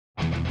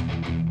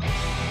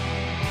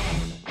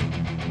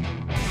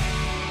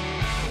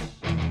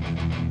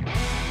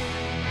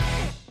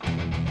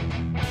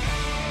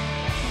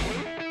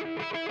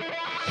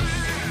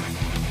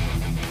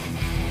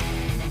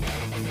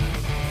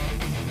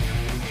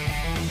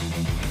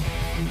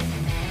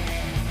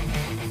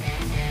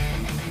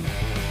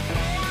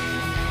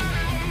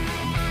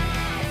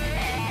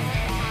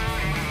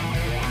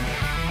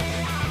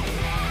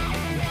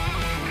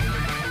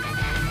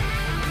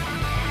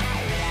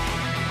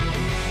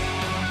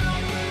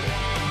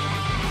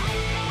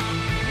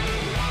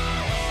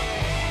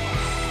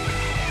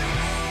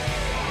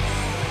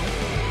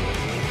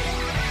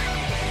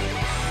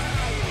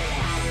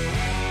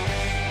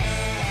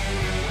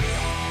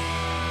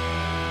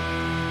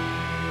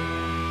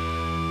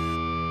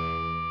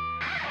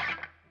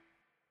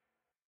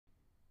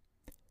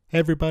Hey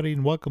everybody,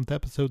 and welcome to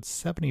episode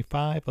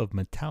 75 of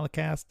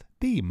Metallicast,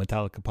 the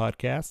Metallica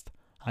podcast.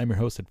 I'm your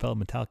host and fellow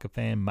Metallica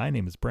fan. My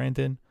name is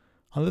Brandon.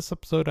 On this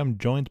episode, I'm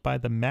joined by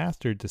the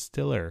master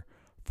distiller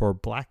for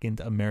blackened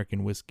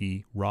American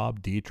whiskey,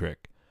 Rob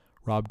Dietrich.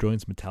 Rob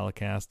joins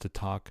Metallicast to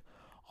talk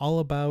all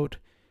about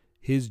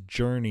his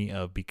journey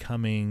of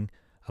becoming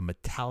a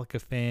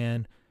Metallica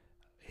fan,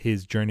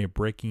 his journey of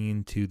breaking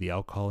into the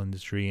alcohol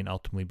industry, and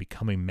ultimately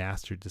becoming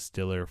master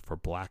distiller for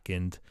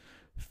blackened,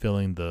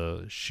 filling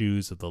the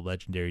shoes of the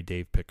legendary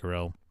Dave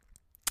Pickerell.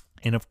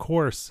 And of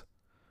course,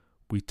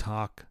 we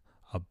talk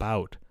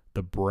about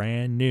the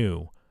brand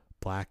new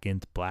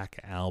Blackened Black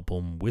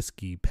Album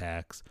whiskey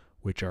packs,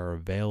 which are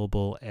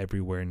available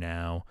everywhere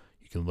now.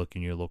 You can look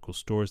in your local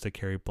stores that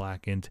carry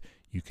Blackened.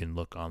 You can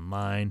look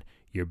online.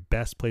 Your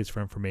best place for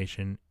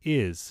information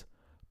is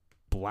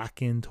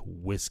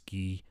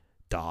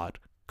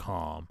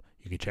blackenedwhiskey.com.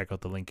 You can check out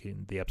the link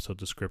in the episode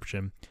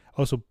description.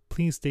 Also,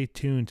 please stay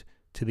tuned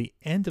to the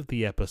end of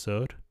the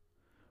episode,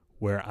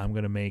 where I'm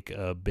going to make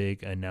a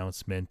big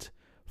announcement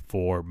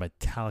for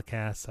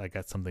Metallicast. I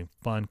got something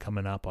fun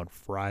coming up on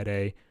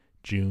Friday,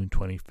 June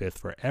 25th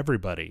for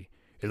everybody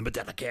in the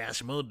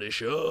Metallicast Monday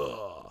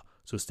Show.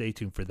 So stay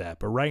tuned for that.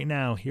 But right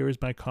now, here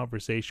is my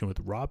conversation with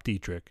Rob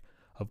Dietrich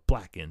of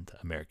Blackened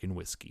American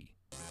Whiskey.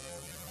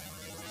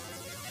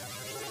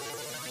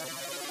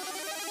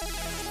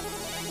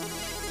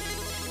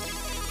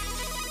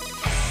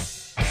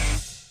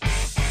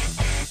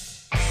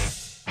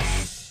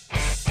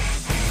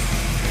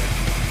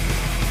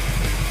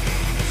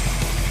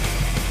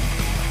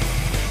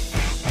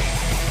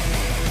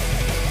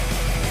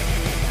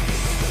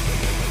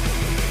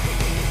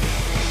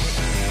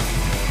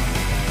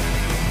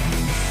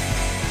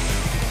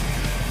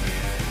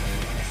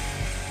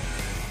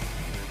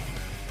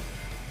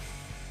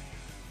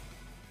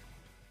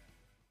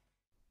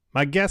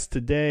 My guest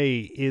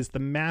today is the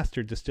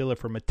master distiller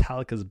for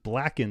Metallica's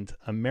Blackened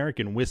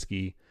American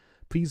Whiskey.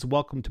 Please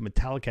welcome to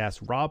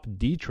Metallicast, Rob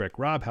Dietrich.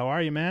 Rob, how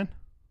are you, man?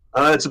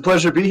 It's a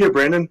pleasure to be here,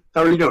 Brandon.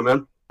 How are you doing,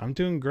 man? I'm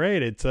doing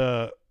great. It's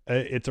a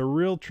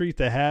real treat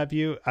to have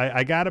you.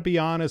 I got to be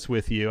honest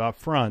with you up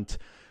front.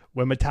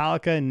 When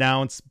Metallica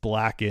announced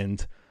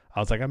Blackened, I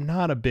was like, I'm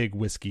not a big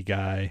whiskey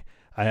guy.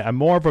 I'm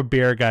more of a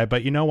beer guy,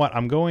 but you know what?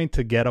 I'm going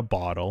to get a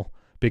bottle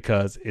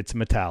because it's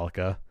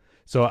Metallica.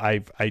 So I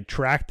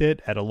tracked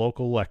it at a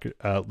local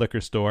liquor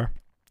store,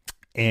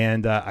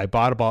 and I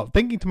bought a bottle,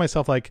 thinking to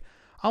myself, like,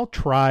 I'll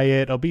try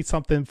it. It'll be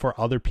something for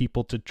other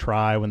people to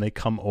try when they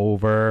come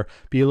over,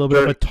 be a little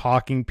bit of a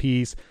talking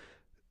piece.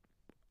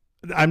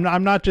 I'm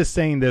not just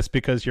saying this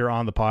because you're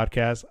on the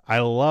podcast. I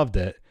loved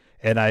it,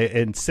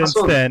 and since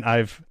then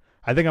I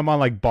think I'm on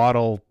like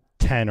bottle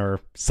 10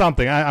 or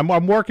something.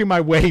 I'm working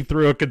my way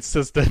through a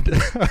consistent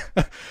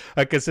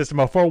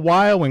for a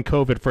while. When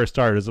COVID first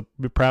started, it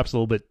was perhaps a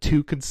little bit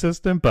too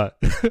consistent, but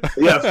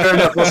yeah, fair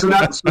enough. Well, so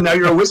now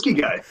you're a whiskey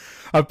guy,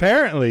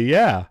 apparently.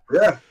 Yeah.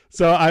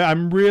 So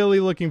I'm really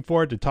looking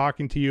forward to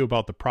talking to you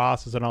about the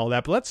process and all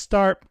that, but let's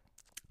start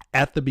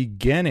at the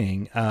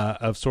beginning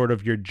of sort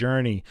of your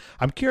journey.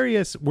 I'm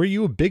curious, were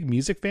you a big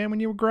music fan when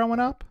you were growing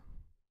up?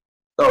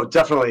 Oh,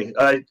 definitely.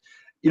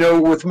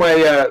 With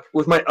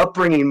my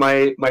upbringing,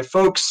 my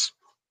folks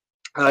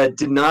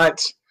did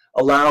not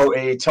allow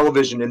a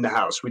television in the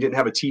house. We didn't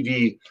have a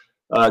TV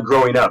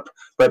growing up,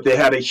 but they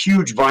had a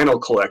huge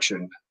vinyl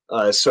collection.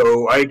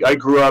 So I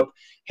grew up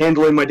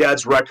handling my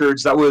dad's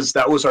records. That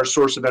was our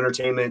source of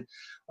entertainment.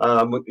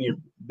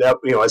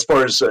 As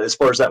far as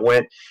that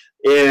went,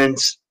 and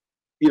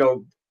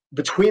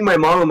between my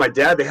mom and my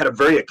dad, they had a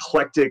very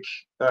eclectic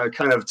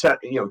kind of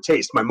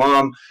taste. My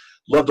mom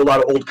loved a lot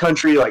of old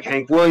country like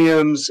Hank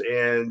Williams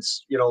and,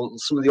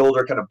 some of the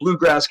older kind of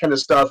bluegrass kind of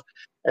stuff.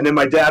 And then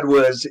my dad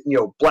was,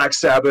 Black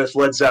Sabbath,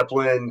 Led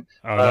Zeppelin.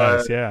 Oh,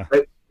 nice, yeah.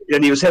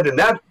 And he was heading in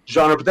that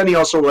genre, but then he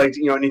also liked,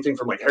 anything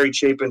from like Harry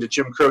Chapin to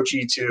Jim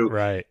Croce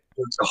to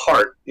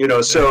Heart,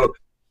 so,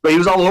 but he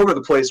was all over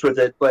the place with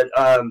it. But,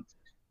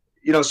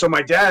 so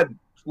my dad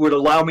would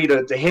allow me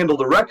to handle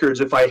the records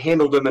if I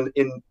handled them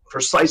in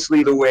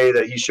precisely the way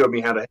that he showed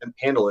me how to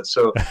handle it.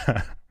 So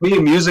me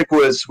and music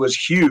was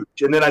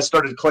huge. And then I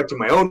started collecting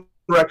my own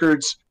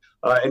records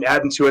and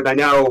adding to it. And I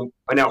now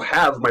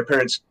have my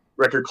parents'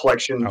 record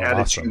collection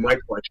added to my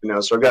collection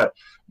now. So I've got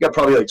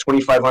probably like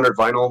 2,500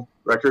 vinyl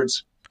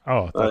records.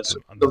 Oh, that's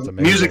amazing.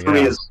 Music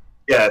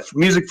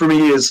for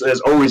me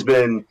has always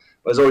been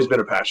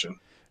a passion.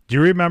 Do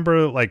you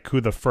remember like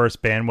who the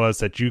first band was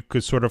that you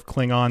could sort of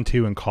cling on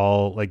to and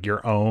call like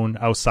your own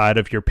outside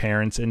of your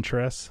parents'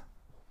 interests?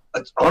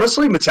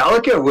 Honestly,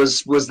 Metallica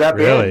was that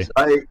really?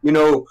 band.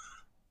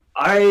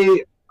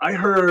 I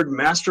heard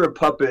Master of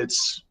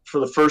Puppets for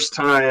the first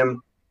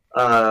time,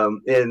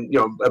 and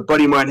a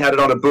buddy of mine had it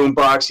on a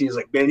boombox. He was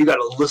like, "Man, you got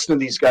to listen to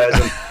these guys."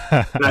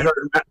 And I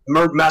heard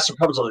Master of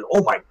Puppets. I was like,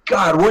 "Oh my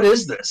God, what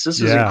is this?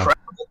 This is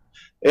incredible!"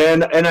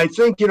 And I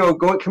think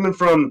coming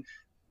from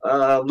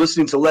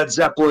listening to Led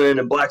Zeppelin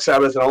and Black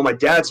Sabbath and all my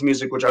dad's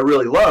music, which I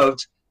really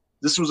loved,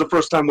 this was the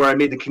first time where I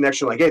made the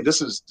connection. Like, hey,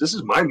 this is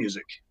my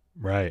music.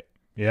 Right.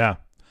 Yeah.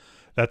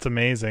 That's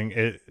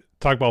amazing.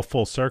 Talk about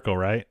full circle,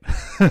 right?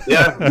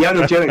 Yeah,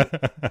 no kidding.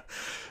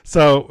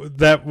 So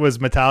that was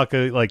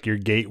Metallica, like your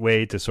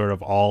gateway to sort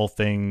of all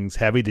things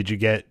heavy. Did you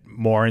get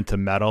more into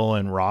metal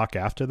and rock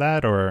after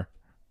that, or?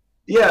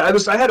 Yeah,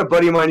 I had a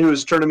buddy of mine who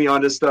was turning me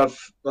on to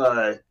stuff,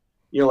 like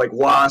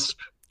Wasp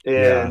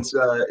and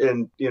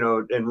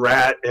and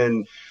Rat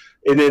and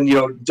then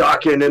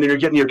Dokken, and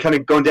then you're kind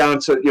of going down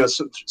to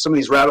some of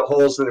these rabbit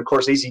holes. And of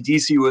course,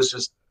 AC/DC was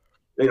just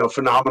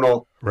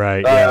phenomenal.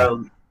 Right. Yeah.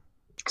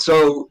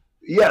 So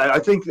yeah, I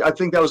think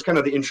that was kind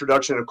of the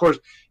introduction. Of course,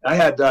 I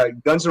had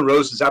Guns N'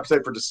 Roses'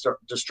 Appetite for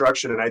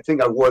Destruction, and I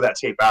think I wore that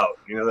tape out.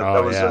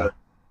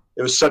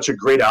 It was such a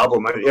great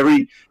album. I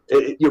mean,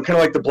 kind of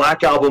like the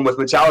Black Album with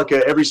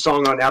Metallica, every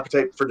song on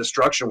Appetite for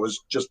Destruction was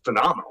just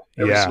phenomenal.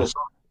 Every single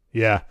song.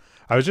 Yeah.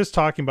 I was just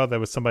talking about that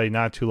with somebody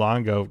not too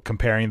long ago,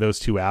 comparing those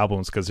two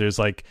albums, because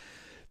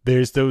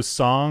there's those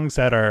songs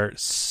that are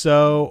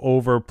so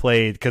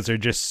overplayed because they're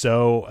just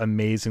so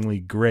amazingly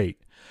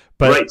great.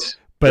 But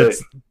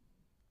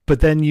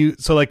then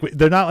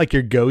they're not like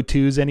your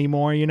go-tos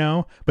anymore,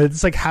 but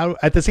it's like, how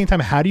at the same time,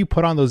 how do you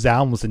put on those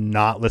albums and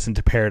not listen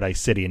to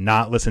Paradise City and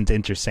not listen to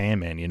Enter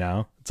Sandman?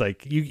 It's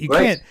like you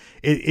can't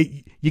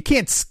you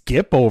can't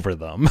skip over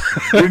them.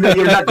 You're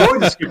not going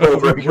to skip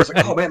over it because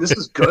oh man, this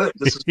is good.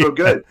 This is so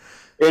good.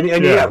 And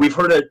we've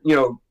heard it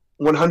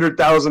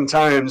 100,000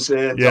 times,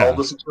 and I'll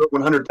listen to it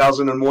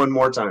 100,001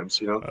 more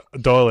times.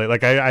 Totally.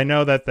 Like I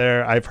know that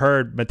I've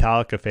heard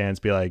Metallica fans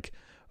be like,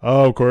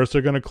 oh, of course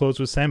they're going to close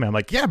with Sandman. I'm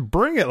like, yeah,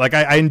 bring it. Like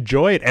I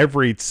enjoy it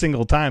every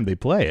single time they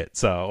play it.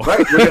 So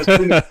right, we're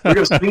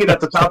gonna sing it at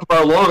the top of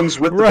our lungs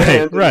with the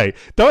band. Right.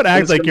 Don't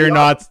act like you're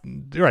not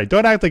right.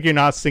 Don't act like you're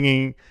not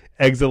singing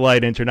Exit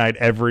Light Enter Night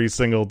every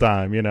single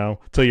time.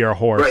 Till you're a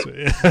horse.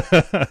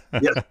 Right.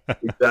 Yes,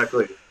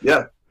 exactly.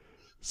 Yeah.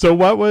 So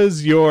what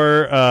was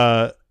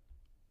your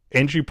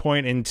entry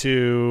point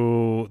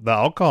into the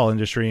alcohol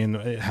industry,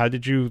 and how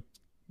did you,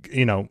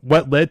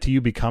 what led to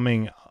you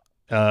becoming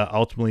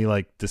ultimately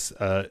like this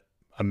a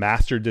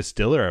master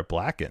distiller at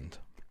Blackened?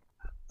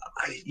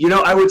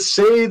 I would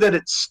say that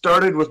it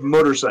started with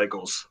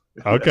motorcycles.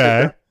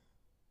 Okay.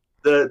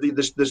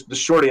 The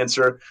short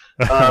answer,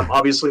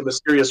 obviously a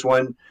mysterious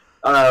one.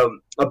 A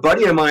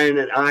buddy of mine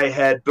and I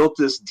had built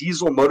this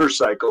diesel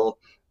motorcycle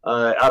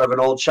out of an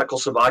old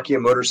Czechoslovakia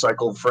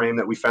motorcycle frame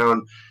that we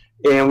found,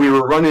 and we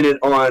were running it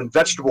on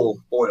vegetable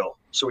oil.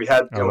 So we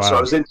had, so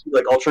I was into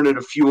like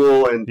alternative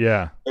fuel, and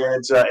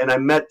I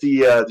met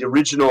the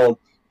original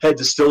head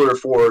distiller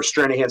for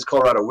Stranahan's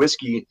Colorado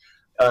whiskey,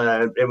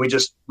 and we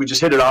just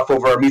hit it off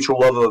over our mutual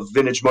love of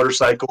vintage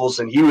motorcycles.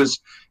 And he was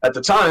at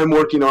the time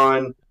working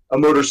on a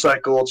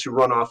motorcycle to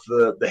run off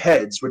the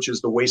heads, which is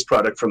the waste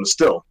product from the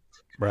still.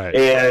 Right.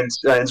 And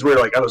so we were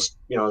like, I was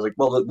like,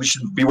 well, we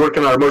should be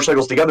working on our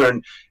motorcycles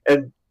together.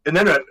 And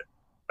then I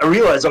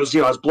realized I was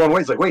blown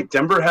away. It's like, wait,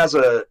 Denver has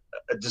a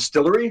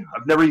distillery?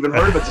 I've never even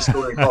heard of a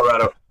distillery in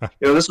Colorado.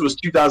 This was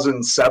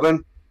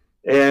 2007.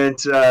 And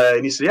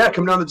he said, yeah,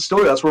 come down to the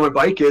distillery. That's where my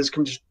bike is.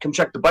 Come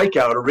check the bike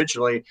out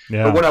originally.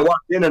 Yeah. But when I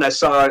walked in and I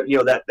saw,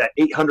 that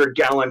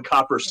 800-gallon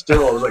copper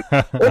still, I was like,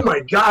 oh my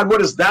God,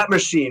 what is that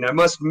machine? I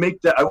must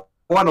make that. I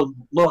want to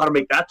know how to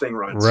make that thing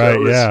run.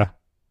 Right.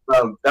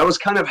 So that was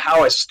kind of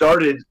how I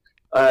started.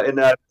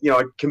 I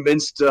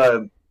convinced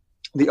the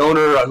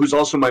owner, who's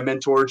also my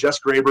mentor, Jess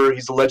Graber.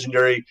 He's a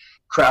legendary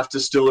craft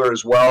distiller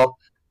as well.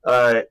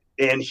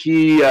 And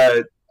he,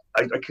 I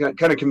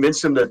kind of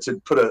convinced him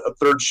to put a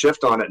third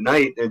shift on at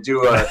night and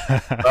do a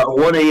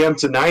 1 a.m.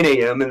 to 9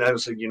 a.m. And I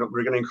was like,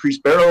 we're going to increase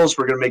barrels.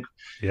 We're going to make.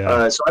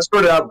 So I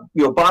started out,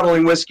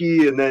 bottling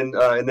whiskey, and then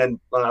I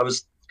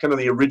was kind of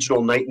the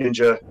original night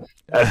ninja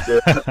at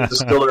the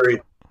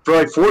distillery for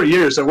like 4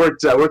 years. I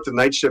worked the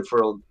night shift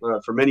for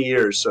many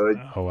years. So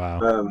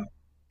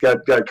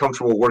got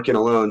comfortable working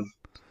alone.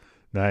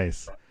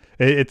 Nice.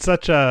 It's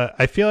such a.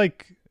 I feel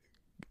like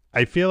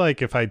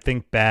if I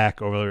think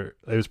back over,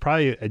 it was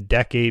probably a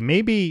decade,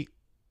 maybe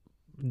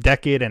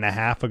decade and a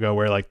half ago,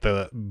 where like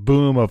the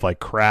boom of like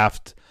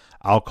craft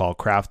alcohol,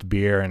 craft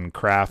beer, and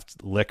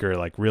craft liquor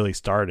like really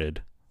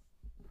started.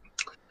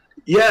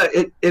 Yeah,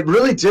 it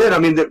really did. I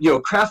mean,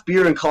 craft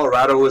beer in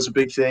Colorado was a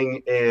big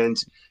thing, and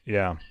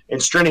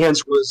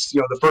Stranahan's was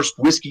the first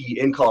whiskey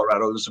in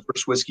Colorado. It was the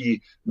first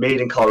whiskey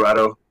made in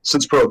Colorado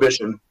since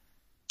Prohibition,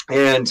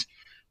 and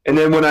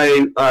then when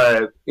I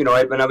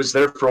was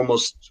there for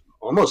almost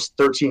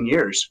 13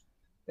 years,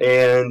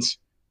 and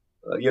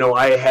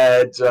I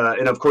had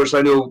and of course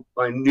I knew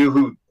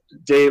who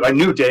Dave. I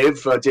knew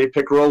Dave. Dave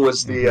Pickerel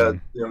was the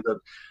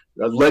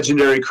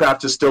legendary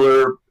craft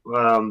distiller.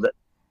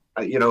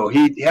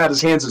 He had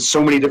his hands in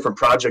so many different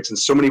projects and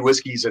so many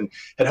whiskeys, and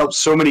had helped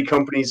so many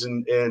companies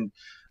and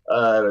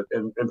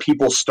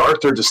people start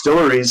their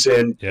distilleries.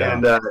 And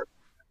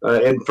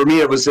for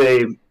me, it was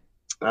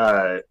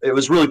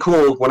really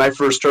cool when I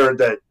first heard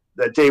that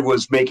Dave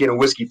was making a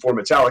whiskey for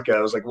Metallica.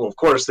 I was like, well, of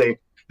course they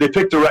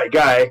picked the right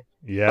guy.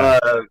 Yeah.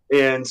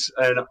 And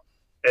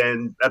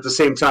at the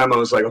same time, I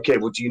was like, okay,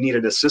 well, do you need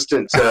an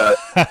assistant head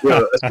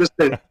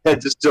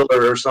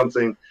distiller or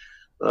something?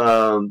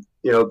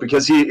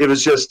 Because it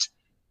was just,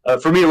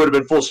 for me, it would have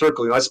been full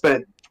circle. I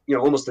spent,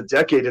 almost a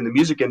decade in the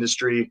music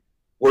industry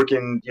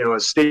working,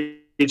 as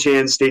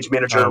stagehand, stage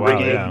manager,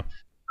 rigging,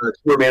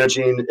 tour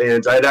managing.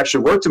 And I had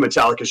actually worked a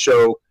Metallica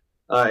show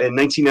in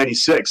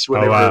 1996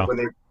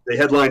 when they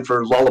headlined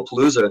for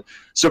Lollapalooza.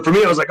 So for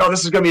me, I was like, oh,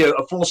 this is going to be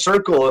a full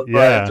circle if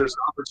there's an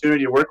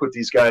opportunity to work with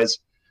these guys.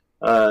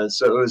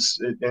 So it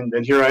was,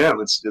 and here I am.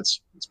 It's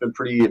been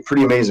pretty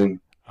amazing.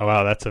 Oh,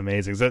 wow. That's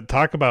amazing. So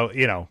talk about,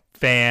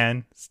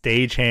 fan,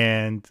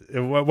 stagehand.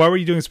 What were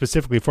you doing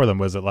specifically for them?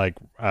 Was it like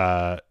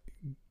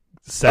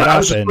set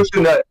up?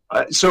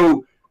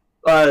 So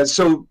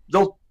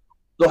they'll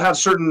have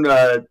certain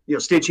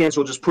stagehands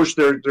will just push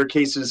their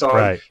cases on.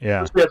 Right.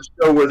 Yeah. We have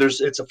a show where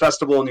it's a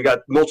festival and you got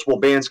multiple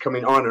bands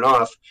coming on and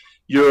off.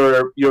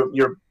 You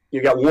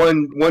got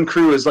one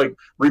crew is like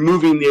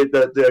removing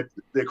the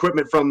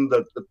equipment from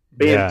the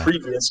band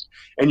previous,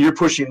 and you're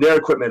pushing their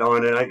equipment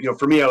on. And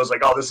for me, I was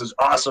like, oh, this is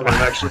awesome. I'm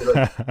actually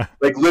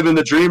like living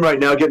the dream right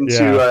now, getting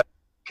to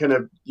kind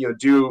of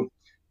do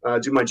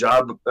my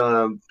job.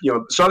 So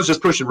I was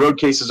just pushing road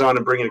cases on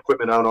and bringing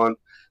equipment out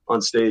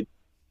on stage.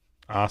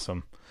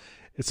 Awesome.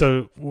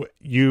 So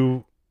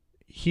you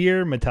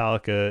hear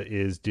Metallica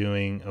is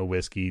doing a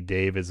whiskey.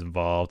 Dave is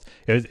involved.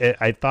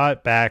 I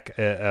thought back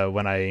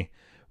when I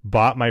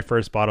bought my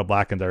first bottle of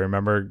Blackened, I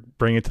remember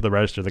bringing it to the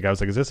register. The guy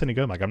was like, is this any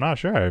good? I'm like, I'm not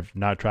sure. I've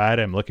not tried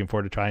it. I'm looking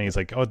forward to trying it. He's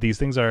like, oh, these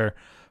things are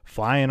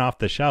flying off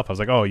the shelf. I was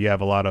like, oh, you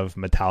have a lot of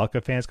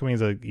Metallica fans coming?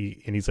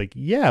 He's like,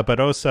 yeah, but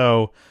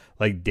also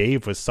like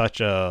Dave was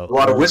such a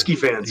lot of whiskey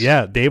fans.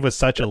 Yeah, Dave was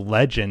such a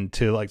legend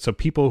to like, so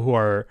people who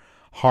are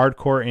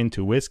hardcore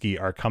into whiskey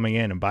are coming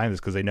in and buying this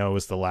because they know it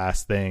was the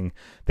last thing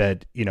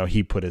that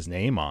he put his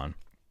name on.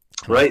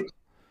 Right.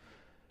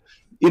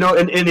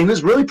 And he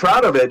was really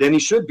proud of it, and he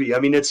should be. I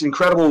mean, it's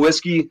incredible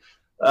whiskey.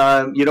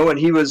 And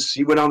he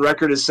went on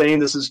record as saying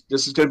this is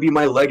going to be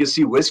my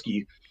legacy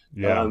whiskey.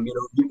 Yeah.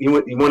 He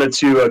wanted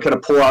to kind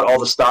of pull out all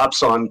the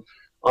stops on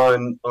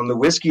the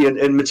whiskey, and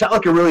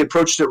Metallica really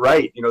approached it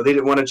right. They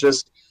didn't want to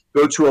just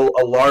go to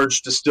a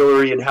large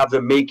distillery and have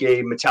them make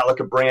a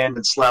Metallica brand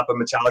and slap a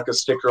Metallica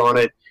sticker on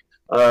it.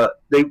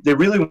 They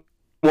really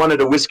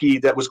wanted a whiskey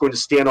that was going to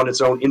stand on its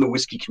own in the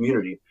whiskey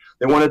community.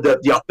 They wanted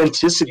the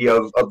authenticity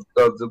of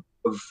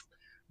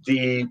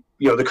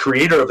the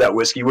creator of that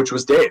whiskey, which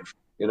was Dave.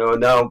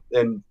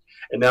 And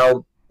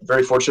now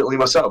very fortunately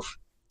myself.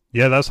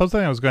 Yeah, that's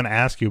something I was going to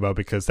ask you about,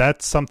 because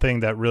that's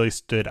something that really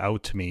stood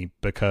out to me,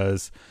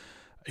 because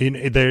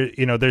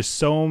there's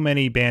so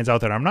many bands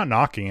out there. I'm not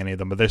knocking any of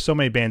them, but there's so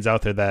many bands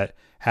out there that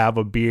have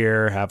a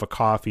beer, have a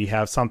coffee,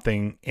 have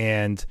something,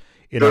 and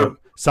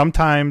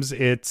sometimes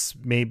it's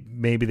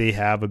maybe they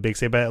have a big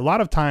say, but a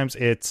lot of times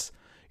it's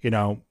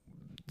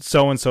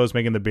so and so is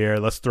making the beer.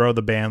 Let's throw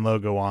the band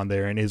logo on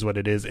there, and is what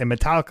it is. And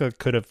Metallica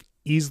could have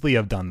easily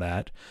have done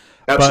that.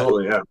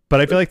 Absolutely, but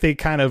I feel like they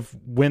kind of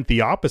went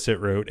the opposite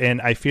route,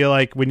 and I feel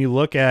like when you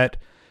look at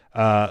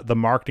the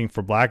marketing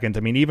for Blackened, I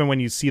mean, even when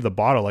you see the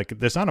bottle, like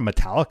there's not a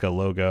Metallica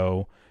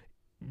logo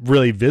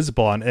really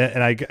visible on,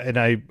 and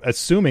I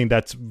assuming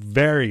that's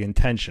very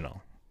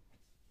intentional.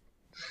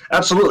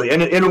 Absolutely,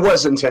 and it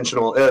was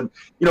intentional. And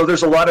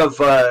there's a lot of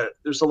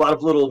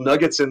little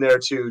nuggets in there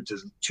to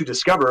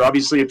discover.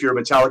 Obviously, if you're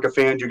a Metallica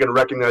fan, you're going to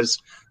recognize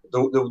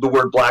the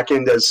word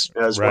Blackened as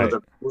right. One of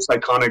the most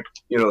iconic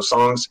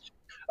songs.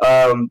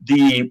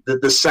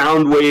 The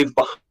sound wave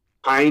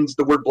behind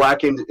the word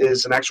Blackened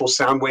is an actual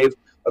sound wave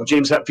of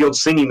James Hetfield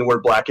singing the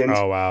word Blackened.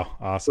 Oh wow,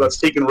 awesome! So that's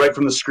taken right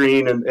from the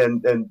screen,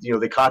 and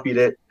they copied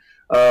it.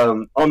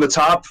 On the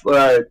top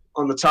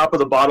of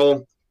the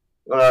bottle.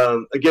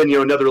 Again,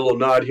 another little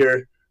nod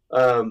here.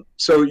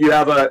 So you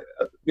have it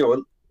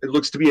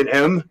looks to be an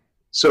M,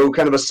 so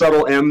kind of a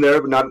subtle M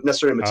there, but not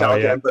necessarily a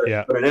metallic M, but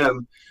an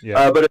M.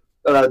 Yeah. But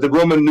the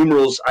Roman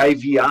numerals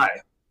IVI.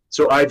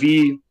 So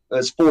IV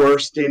is 4,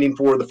 standing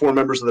for the 4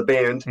 members of the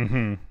band.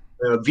 Mm-hmm.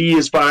 V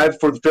is 5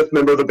 for the 5th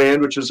member of the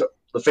band, which is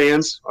the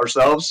fans,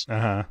 ourselves.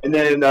 Uh-huh. And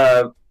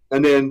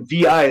then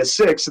VI is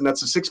 6, and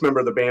that's the 6th member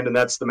of the band, and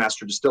that's the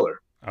master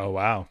distiller. Oh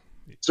wow!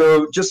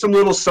 So just some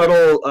little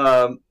subtle,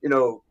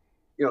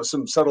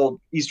 some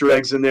subtle Easter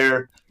eggs in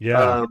there.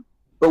 Yeah.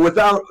 But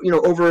without,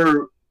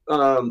 over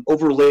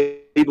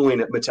labeling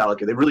it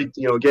Metallica. They really,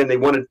 again, they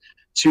wanted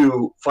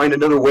to find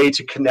another way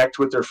to connect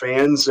with their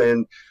fans,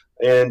 and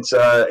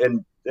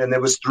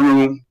it was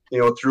through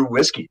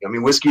whiskey. I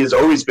mean, whiskey has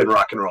always been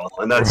rock and roll,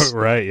 and that's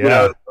right.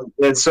 Yeah.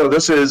 And so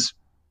this is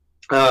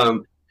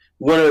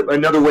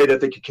another way that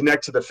they could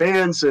connect to the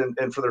fans,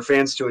 and for their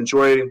fans to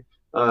enjoy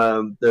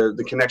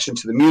the connection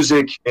to the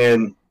music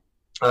and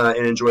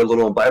enjoy a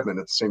little imbibement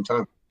at the same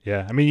time.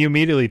 Yeah, I mean, you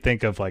immediately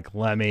think of like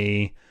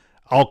Lemmy,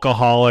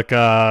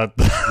 Alcoholica,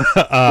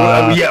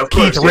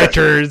 Keith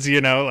Richards,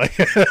 like.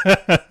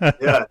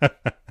 Yeah.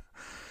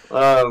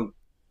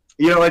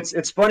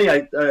 It's funny.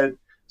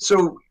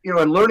 In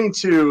learning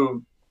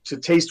to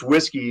taste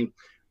whiskey,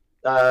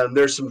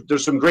 there's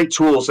some great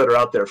tools that are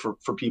out there for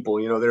people.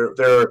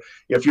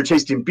 If you're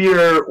tasting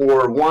beer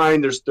or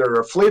wine, there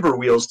are flavor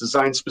wheels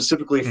designed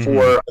specifically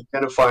for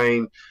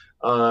identifying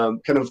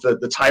kind of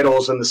the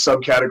titles and the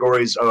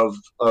subcategories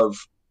of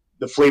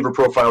the flavor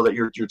profile that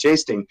you're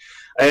tasting.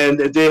 And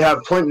they have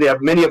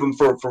many of them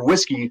for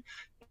whiskey.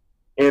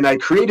 And I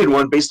created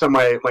one based on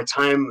my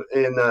time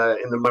in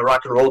my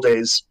rock and roll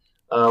days.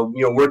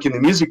 Working in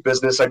the music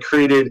business, I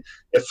created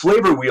a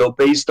flavor wheel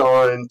based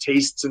on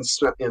tastes and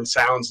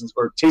sounds,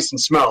 or tastes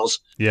and smells.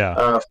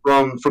 Yeah.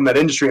 From that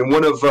industry, and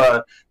one of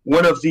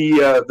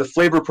the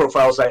flavor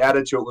profiles I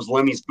added to it was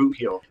Lemmy's boot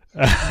heel.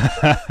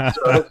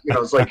 So,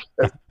 it's like,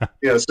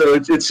 so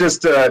it's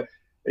just kind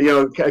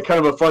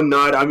of a fun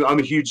nod. I'm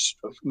a huge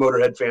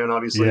Motorhead fan,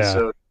 obviously.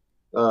 Yeah.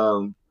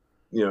 So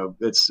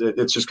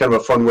it's just kind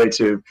of a fun way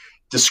to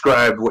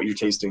describe what you're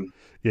tasting.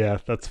 Yeah,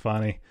 that's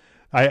funny.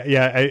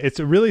 It's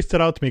really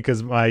stood out to me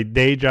because my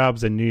day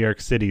job's in New York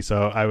City.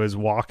 So I was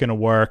walking to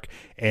work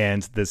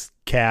and this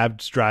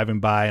cab's driving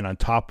by, and on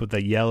top of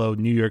the yellow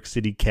New York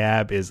City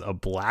cab is a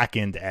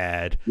Blackened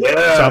ad.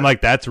 Yeah. So I'm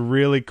like, that's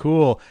really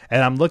cool.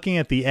 And I'm looking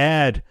at the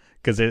ad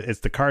because it's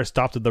the car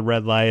stopped at the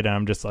red light, and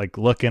I'm just like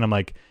looking. I'm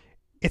like,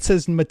 it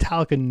says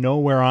Metallica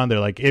nowhere on there.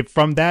 Like, if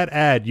from that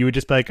ad, you would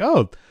just be like,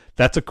 oh,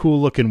 that's a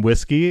cool looking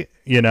whiskey,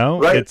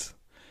 Right.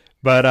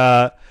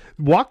 But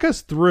walk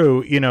us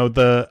through,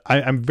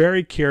 I'm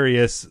very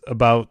curious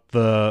about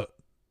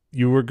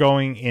you were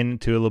going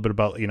into a little bit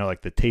about,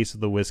 like the taste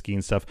of the whiskey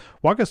and stuff.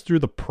 Walk us through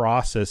the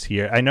process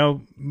here. I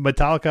know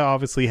Metallica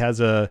obviously has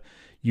a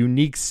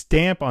unique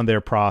stamp on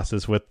their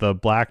process with the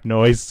Black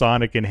Noise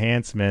Sonic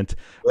Enhancement,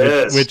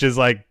 yes. which is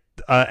like,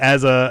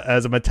 as a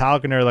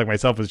Metallica nerd like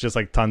myself, it's just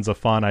like tons of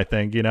fun, I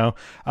think,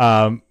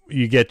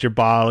 you get your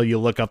bottle, you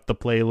look up the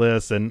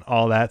playlist and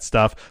all that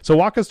stuff. So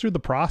walk us through the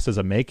process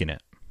of making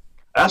it.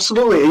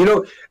 Absolutely.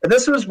 And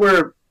this is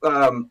where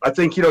I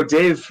think,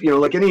 Dave,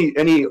 like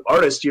any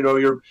artist,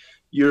 you're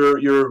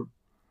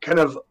kind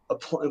of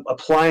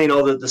applying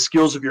all the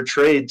skills of your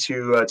trade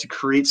to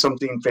create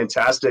something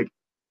fantastic.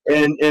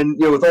 And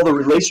with all the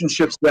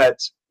relationships that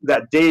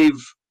Dave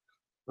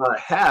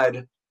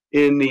had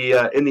in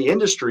the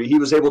industry, he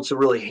was able to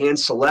really hand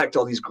select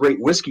all these great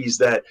whiskeys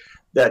that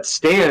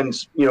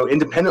stand,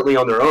 independently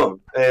on their own.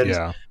 And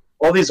yeah.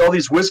 All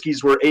these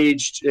whiskeys were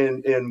aged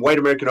in white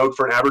American oak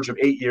for an average of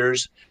 8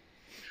 years,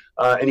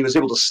 and he was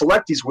able to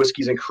select these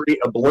whiskeys and create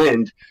a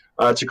blend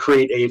to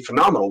create a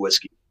phenomenal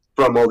whiskey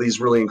from all these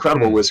really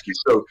incredible whiskeys.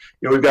 So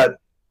we've got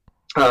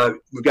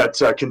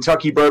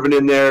Kentucky bourbon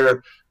in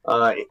there,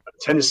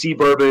 Tennessee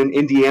bourbon,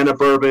 Indiana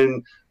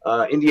bourbon,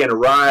 Indiana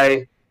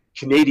rye,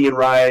 Canadian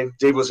rye.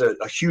 Dave was a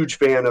huge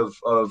fan of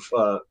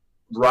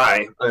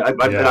rye,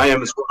 and I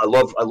am as well.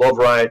 I love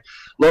rye,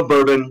 love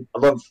bourbon, I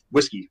love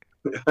whiskey.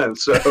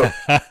 So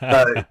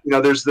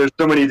there's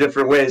so many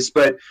different ways,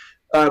 but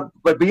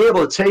being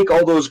able to take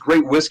all those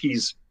great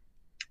whiskeys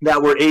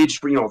that were aged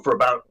for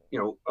about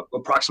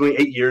approximately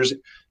 8 years,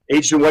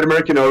 aged in white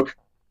American oak.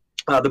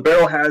 The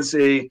barrel has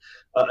a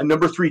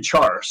number 3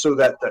 char, so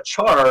that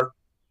char,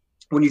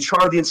 when you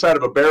char the inside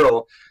of a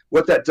barrel,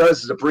 what that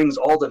does is it brings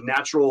all the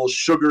natural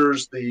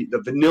sugars, the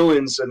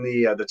vanillins and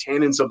the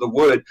tannins of the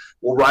wood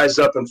will rise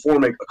up and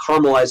form a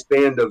caramelized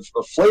band of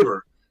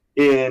flavor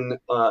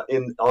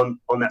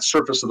on that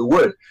surface of the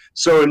wood.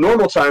 So in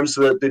normal times,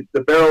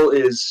 the barrel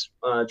is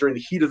during the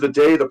heat of the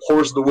day, the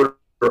pores of the wood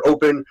are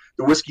open,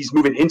 the whiskey's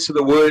moving into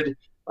the wood,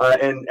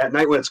 and at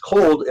night when it's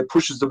cold, it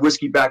pushes the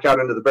whiskey back out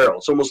into the barrel.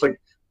 It's almost like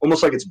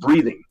it's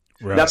breathing.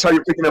 Right. That's how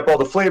you're picking up all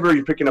the flavor,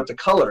 you're picking up the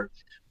color.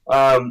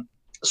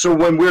 So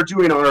when we're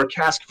doing our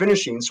cask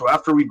finishing, so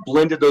after we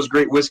blended those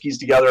great whiskeys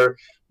together,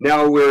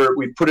 now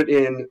we've put it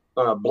in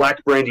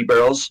black brandy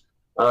barrels.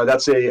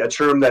 That's a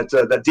term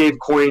that Dave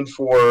coined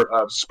for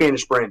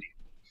Spanish brandy.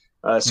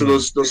 So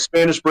those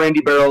Spanish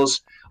brandy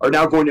barrels are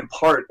now going to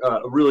impart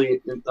a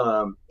really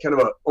kind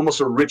of almost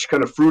a rich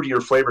kind of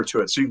fruitier flavor to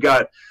it. So you've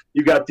got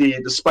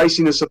the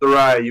spiciness of the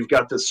rye, you've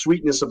got the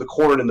sweetness of the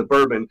corn and the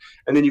bourbon,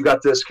 and then you've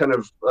got this kind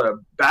of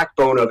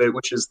backbone of it,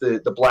 which is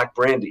the black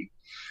brandy.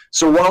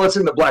 So while it's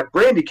in the black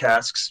brandy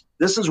casks,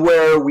 this is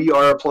where we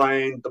are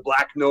applying the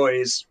Black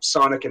Noise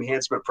Sonic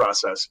Enhancement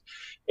process.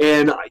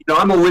 And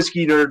I'm a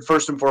whiskey nerd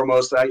first and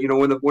foremost.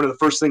 One of the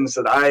first things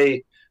that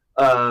I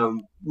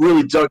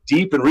really dug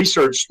deep and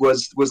researched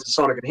was the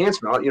Sonic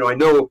Enhancement. I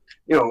know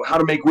how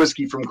to make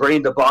whiskey from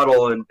grain to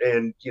bottle,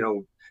 and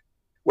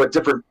what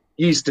different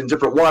yeast and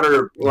different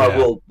water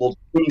will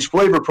change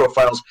flavor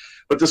profiles.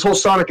 But this whole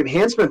Sonic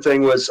Enhancement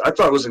thing I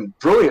thought was a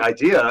brilliant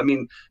idea. I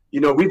mean,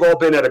 we've all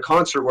been at a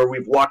concert where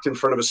we've walked in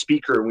front of a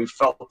speaker and we've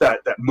felt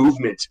that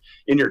movement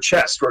in your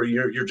chest, where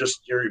you're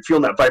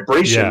feeling that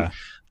vibration.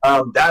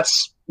 Yeah.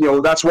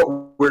 That's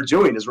what we're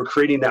doing, is we're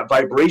creating that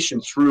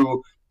vibration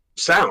through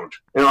sound.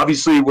 And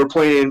obviously we're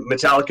playing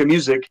Metallica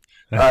music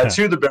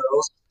to the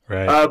barrels.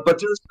 Right. But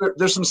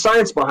there's some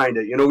science behind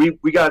it.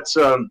 We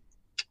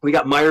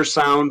got Meyer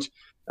Sound,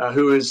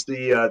 who is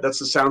that's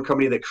the sound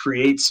company that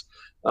creates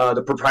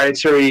the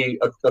proprietary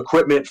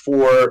equipment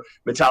for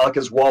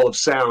Metallica's Wall of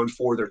Sound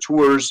for their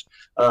tours,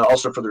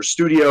 also for their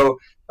studio.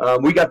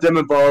 We got them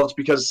involved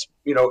because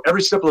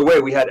every step of the way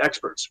we had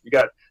experts. We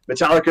got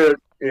Metallica.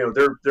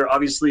 They're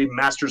obviously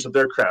masters of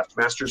their craft,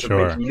 masters of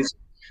making music.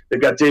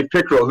 They've got Dave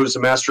Pickrell, who's the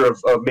master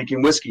of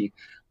making whiskey.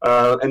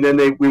 And then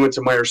we went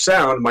to Meyer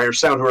Sound,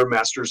 who are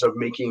masters of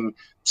making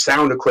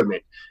sound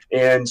equipment.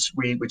 And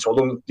we told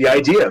them the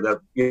idea that,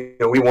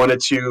 we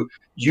wanted to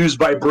use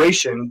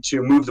vibration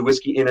to move the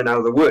whiskey in and out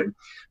of the wood.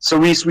 So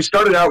we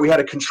started out, we had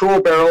a control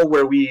barrel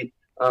where we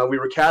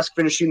were cask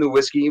finishing the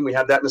whiskey, and we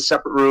had that in a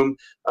separate room.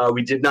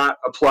 We did not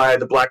apply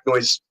the black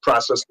noise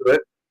process to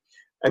it.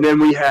 And then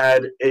we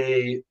had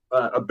a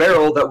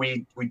barrel that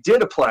we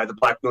did apply the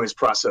black noise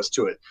process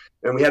to it.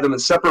 And we had them in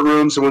separate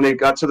rooms. And when they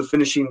got to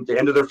the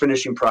end of their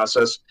finishing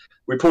process,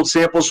 we pulled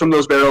samples from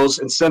those barrels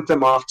and sent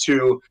them off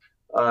to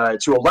a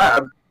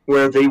lab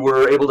where they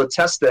were able to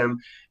test them.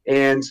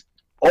 And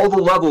all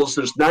the levels,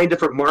 there's 9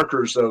 different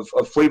markers of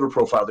flavor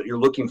profile that you're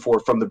looking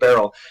for from the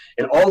barrel.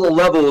 And all the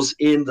levels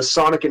in the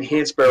Sonic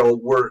Enhanced barrel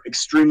were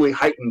extremely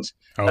heightened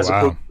opposed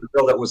to the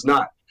barrel that was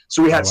not.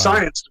 So we had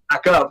science to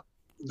back up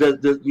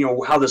the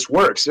how this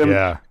works. And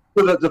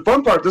so the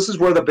fun part, this is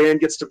where the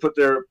band gets to put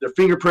their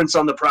fingerprints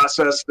on the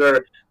process.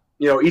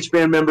 Each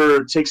band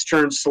member takes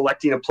turns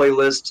selecting a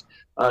playlist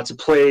to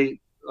play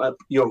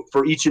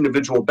for each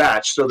individual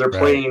batch. So they're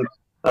playing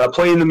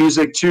the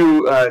music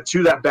to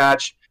that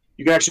batch.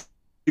 You can actually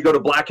go to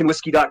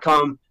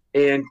blackandwhiskey.com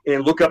and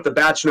look up the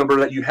batch number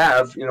that you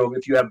have.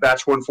 If you have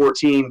batch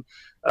 114,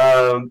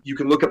 you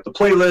can look up the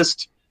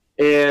playlist.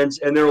 And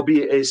there will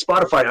be a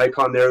Spotify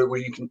icon there where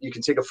you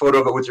can take a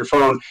photo of it with your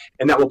phone,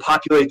 and that will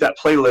populate that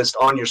playlist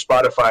on your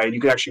Spotify, and you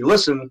can actually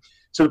listen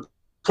to the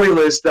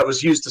playlist that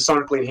was used to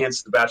sonically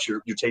enhance the batch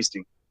you're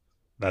tasting.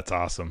 That's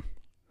awesome.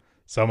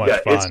 So much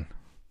fun.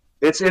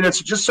 It's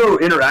just so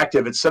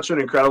interactive. It's such an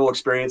incredible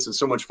experience and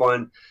so much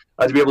fun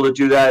to be able to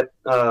do that.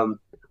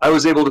 I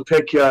was able to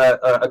pick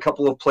a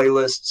couple of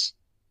playlists.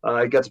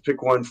 I got to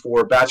pick one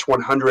for batch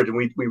 100, and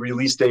we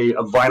released a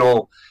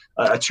vinyl.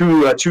 A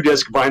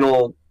two-disc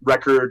vinyl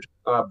record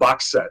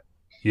box set,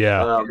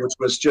 which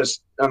was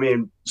just,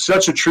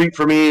 such a treat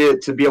for me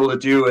to be able to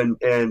do,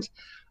 and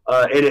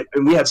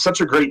we had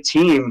such a great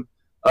team,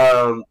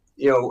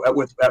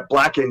 at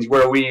Blackened,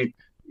 where we,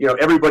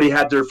 everybody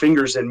had their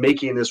fingers in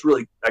making this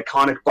really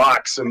iconic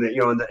box, and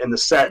the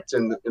set,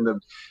 and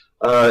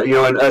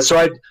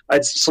so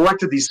I'd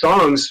selected these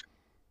songs.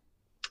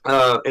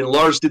 And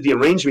Lars did the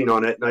arranging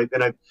on it,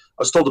 and I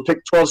was told to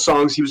pick 12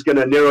 songs. He was going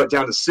to narrow it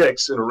down to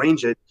 6 and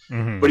arrange it,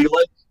 but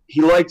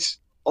he liked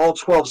all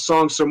 12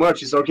 songs so much.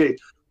 He said, "Okay,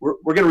 we're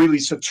going to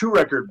release a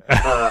 2-record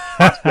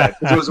box set."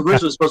 It was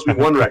originally supposed to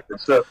be 1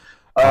 record, so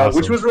awesome.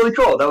 Which was really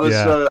cool. That was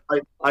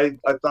I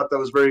thought that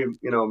was very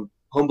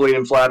humbling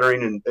and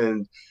flattering,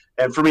 and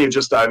for me,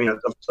 just a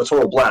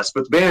total blast.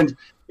 But the band,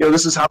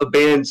 this is how the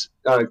band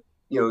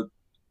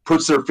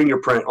puts their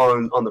fingerprint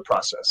on the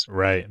process.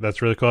 Right.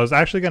 That's really cool. I was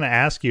actually going to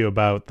ask you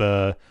about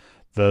the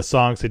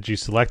songs that you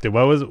selected.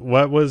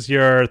 What was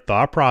your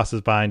thought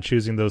process behind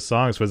choosing those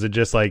songs? Was it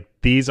just like,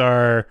 these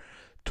are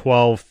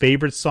 12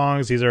 favorite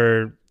songs, these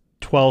are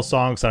 12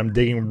 songs I'm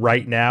digging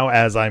right now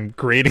as I'm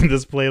creating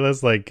this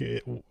playlist? Like,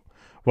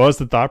 what was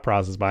the thought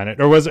process behind it?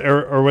 Or was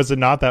it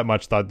not that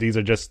much thought? These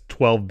are just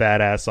 12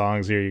 badass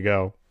songs, here you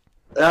go.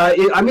 I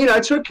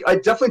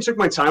definitely took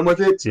my time with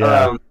it.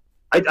 Yeah.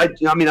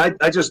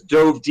 I just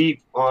dove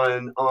deep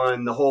on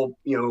the whole,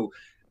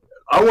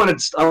 I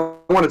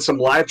wanted some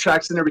live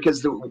tracks in there,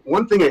 because the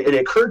one thing, it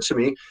occurred to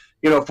me,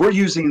 if we're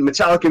using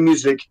Metallica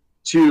music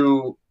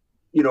to,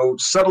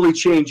 subtly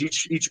change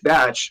each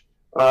batch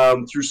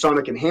through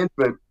sonic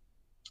enhancement,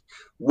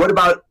 what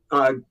about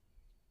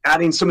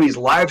adding some of these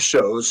live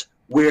shows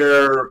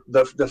where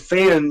the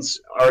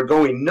fans are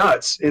going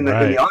nuts in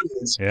the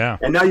audience,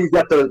 and now you've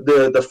got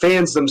the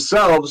fans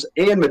themselves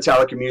and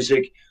Metallica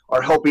music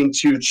are helping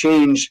to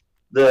change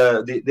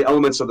the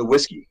elements of the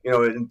whiskey,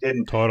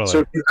 and totally. So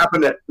if you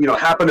happen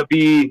to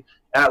be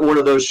at one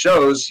of those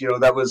shows,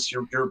 that was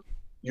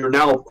you're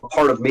now a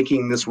part of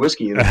making this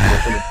whiskey,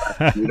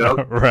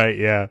 right?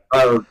 Yeah.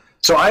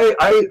 So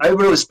I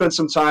really spent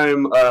some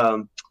time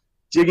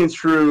digging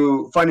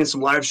through, finding some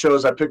live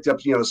shows. I picked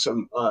up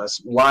some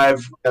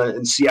live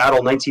in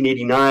Seattle,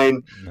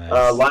 1989,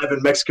 nice. Live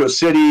in Mexico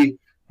City.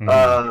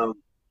 Mm-hmm.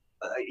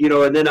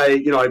 And then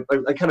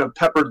I kind of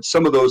peppered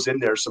some of those in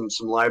there, some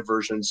live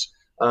versions.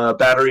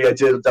 Battery I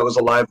did, that was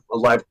a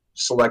live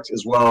select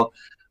as well.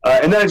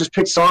 And then I just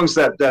picked songs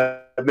that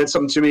meant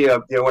something to me.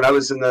 When I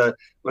was in the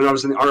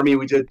Army,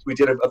 we did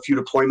a few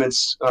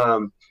deployments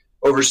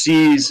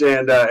overseas,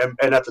 and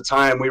at the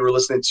time we were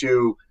listening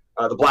to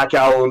the Black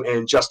Album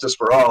and Justice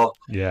for All.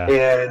 Yeah.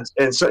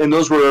 And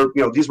those were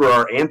these were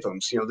our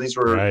anthems. These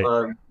were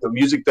the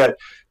music that.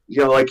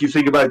 Like you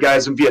think about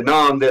guys in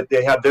Vietnam, that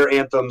they have their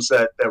anthems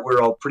that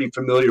we're all pretty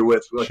familiar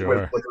with, like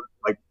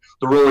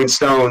the Rolling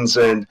Stones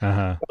and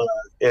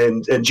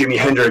Jimi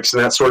Hendrix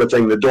and that sort of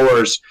thing, the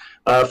Doors.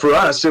 For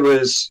us, it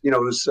was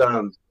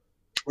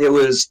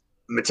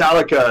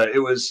Metallica, it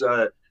was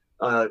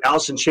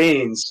Alice in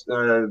Chains,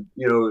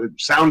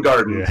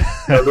 Soundgarden.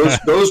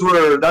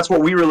 Yeah. That's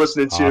what we were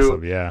listening to.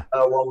 Awesome, yeah.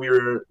 While we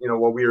were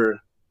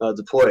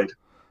deployed.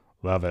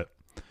 Love it.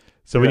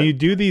 So when you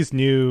do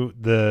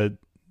the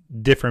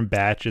different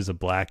batches of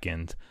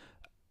Blackened,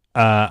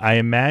 I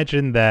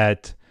imagine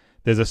that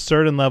there's a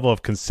certain level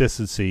of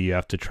consistency you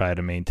have to try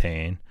to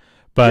maintain,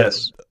 but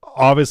Yes.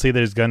 obviously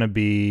there's going to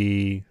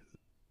be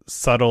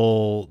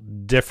subtle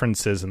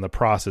differences in the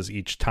process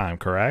each time,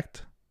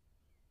 correct?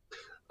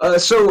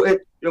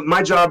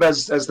 My job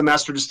as the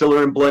master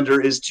distiller and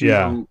blender is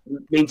to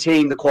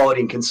maintain the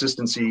quality and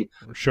consistency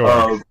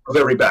of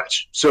every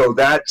batch. So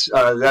that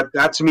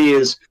to me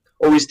is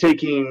always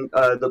taking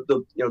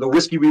the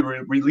whiskey we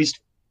released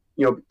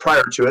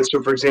prior to it.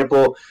 So for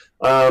example,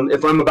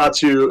 if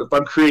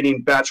I'm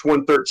creating batch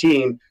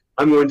 113,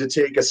 I'm going to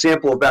take a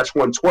sample of batch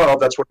 112.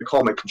 That's what I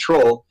call my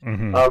control.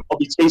 Mm-hmm. I'll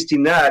be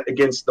tasting that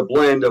against the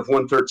blend of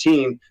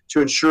 113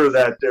 to ensure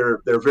that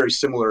they're very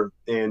similar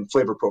in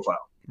flavor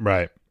profile.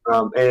 Right.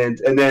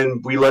 And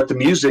then we let the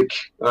music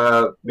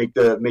make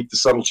the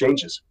subtle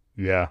changes.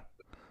 Yeah,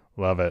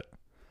 love it.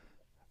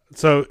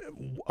 So,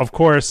 of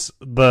course,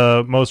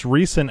 the most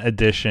recent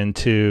addition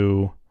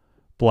to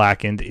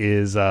Blackened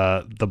is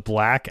the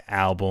Black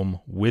Album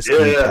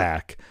Whiskey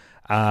Pack.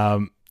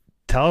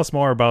 Tell us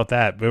more about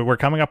that. We're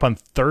coming up on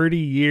 30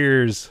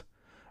 years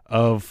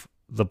of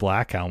the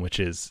Black Album, which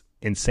is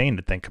insane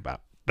to think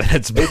about.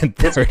 It's been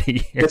 30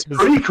 years. It's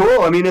pretty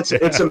cool. I mean, it's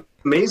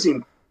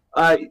amazing.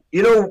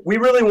 We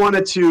really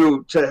wanted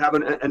to have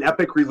an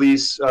epic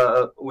release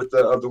of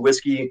the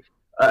whiskey,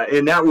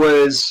 and that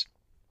was,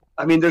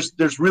 I mean,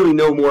 there's really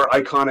no more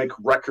iconic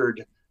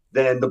record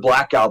than the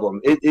Black Album.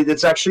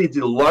 It's actually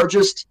the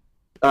largest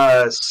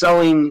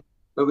selling.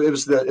 It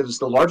was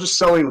the largest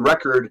selling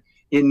record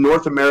in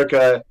North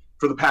America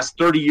for the past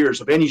 30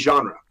 years of any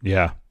genre.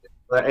 Yeah.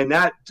 And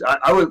that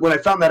when I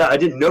found that out, I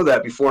didn't know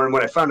that before, and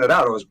when I found it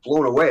out, I was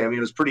blown away. I mean,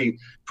 it was pretty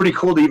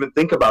cool to even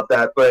think about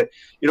that. But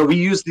we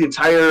used the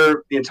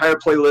entire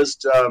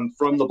playlist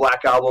from the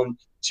Black Album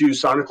to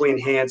sonically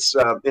enhance,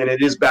 and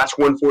it is batch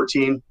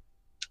 114.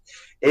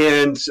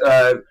 And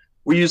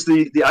we used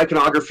the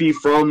iconography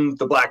from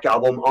the Black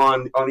Album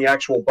on the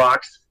actual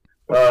box.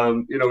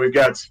 We've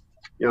got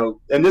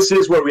and this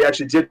is where we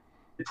actually did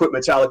put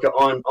Metallica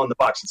on the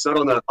box. It's not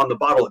on the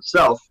bottle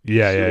itself.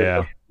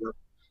 Yeah.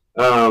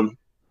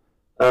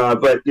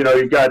 But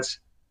you've got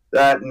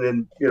that, and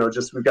then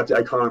we've got the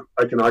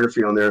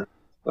iconography on there,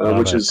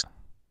 which is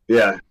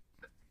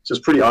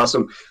just pretty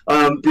awesome.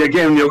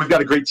 Again, we've got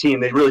a great team.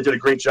 They really did a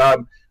great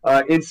job.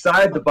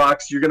 Inside the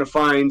box, you're going to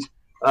find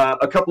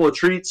a couple of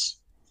treats.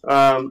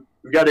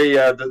 We've got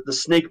the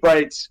snake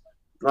bite.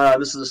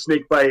 This is a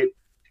snake bite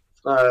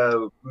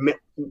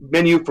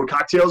menu for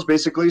cocktails,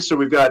 basically. So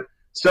we've got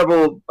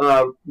several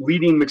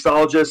leading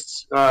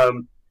mixologists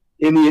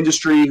in the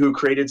industry who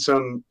created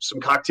some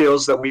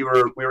cocktails that we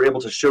were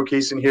able to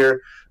showcase in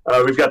here.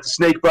 We've got the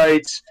snake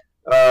bites,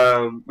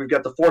 we've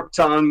got the fork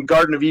tongue,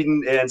 Garden of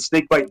Eden, and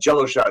snake bite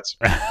Jello shots.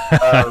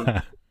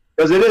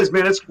 Because it is,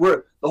 man,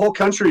 the whole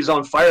country's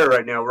on fire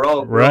right now. We're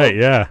all we're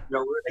in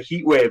a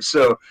heat wave.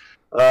 So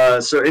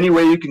any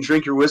way you can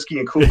drink your whiskey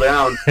and cool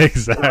down,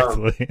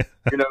 exactly.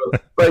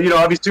 But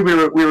obviously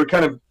we were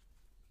kind of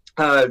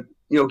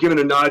giving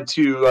a nod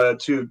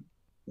to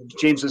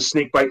James's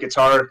snake bite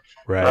guitar,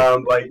 right?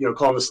 By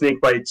calling the snake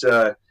bite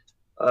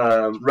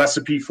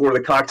recipe for the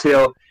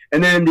cocktail.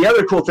 And then the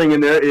other cool thing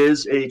in there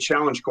is a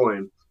challenge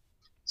coin.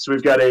 So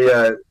we've got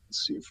let's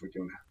see if we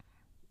can.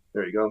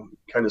 There you go.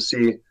 Kind of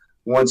see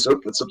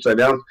it's upside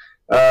down.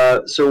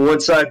 So one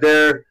side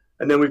there,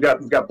 and then we've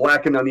got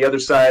Blackened on the other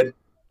side.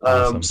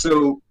 Awesome.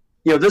 So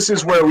this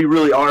is where we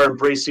really are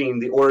embracing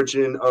the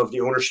origin of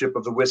the ownership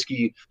of the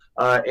whiskey,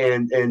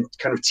 and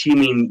kind of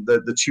teaming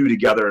the two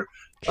together.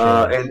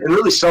 Sure. And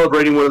really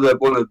celebrating one of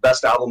the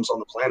best albums on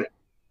the planet.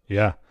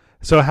 Yeah.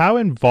 So how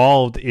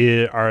involved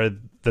are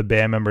the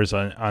band members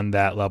on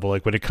that level?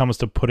 Like when it comes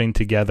to putting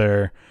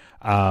together,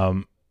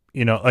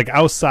 like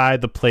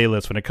outside the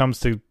playlist, when it comes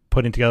to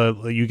putting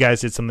together, you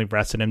guys did something for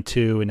S&M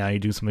 2, and now you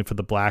do something for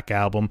the Black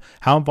Album.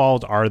 How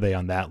involved are they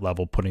on that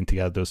level, putting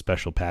together those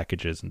special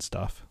packages and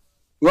stuff?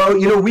 Well,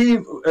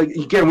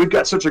 we've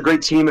got such a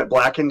great team at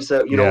Blackened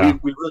that we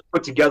really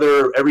put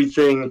together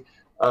everything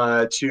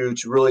to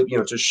really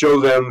to show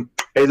them,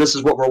 hey, this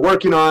is what we're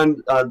working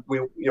on. We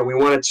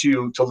wanted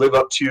to live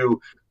up to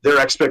their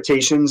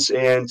expectations,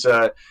 and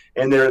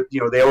they're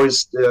they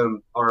always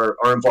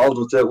are involved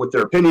with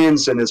their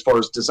opinions and as far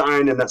as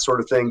design and that sort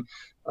of thing,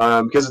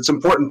 because it's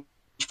important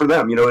for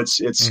them.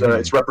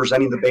 It's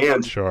representing the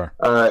band, sure,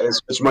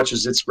 as much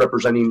as it's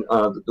representing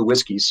the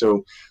whiskey.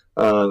 So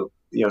so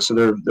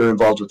they're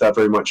involved with that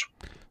very much.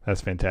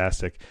 That's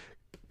fantastic.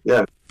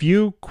 Yeah.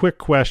 Few quick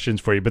questions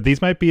for you, but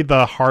these might be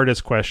the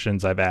hardest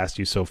questions I've asked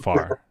you so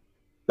far.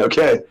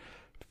 Okay.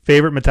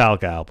 Favorite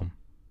Metallica album?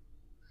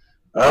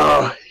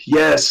 Oh,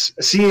 yes.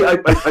 See, I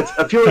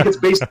feel like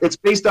it's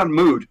based on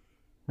mood.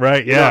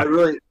 Right. Yeah.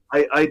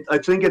 I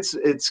think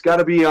it's got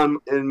to be in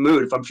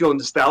mood. If I'm feeling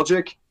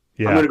nostalgic,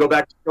 I'm going to go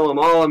back to Kill 'Em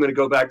All. I'm going to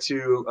go back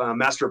to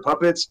Master of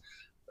Puppets.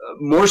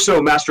 More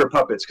so Master of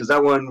Puppets, because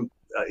that one,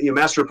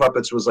 Master of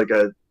Puppets was like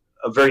a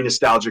very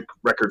nostalgic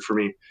record for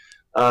me.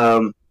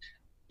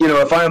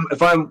 If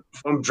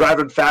I'm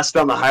driving fast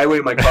down the highway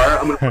in my car,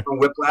 I'm going to put on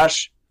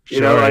Whiplash.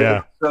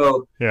 Sure,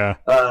 So, yeah.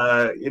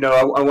 I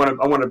want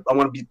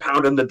to be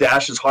pounding the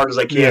dash as hard as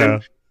I Yeah.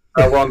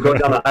 can while I'm going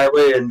down the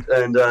highway, and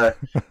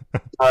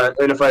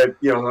if I'm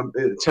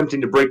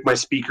attempting to break my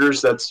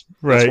speakers, that's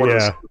Right, one of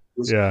yeah. the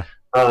things. Yeah.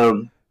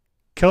 Um,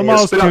 Kill 'em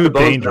all's spit out too the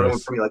bones, another one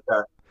dangerous. for me like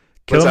that.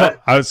 Kill What's 'em all,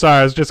 that? I was sorry,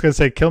 I was just gonna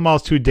say Kill 'em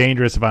all's too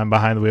dangerous if I'm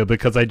behind the wheel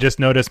because I just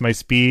noticed my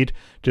speed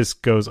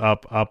just goes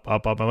up, up,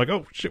 up, up. I'm like,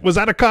 oh shit, was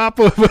that a cop?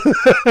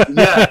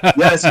 Yeah,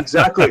 yes,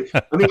 exactly.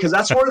 I mean, because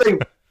that's where they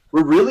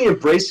were really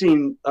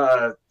embracing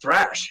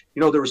thrash.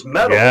 There was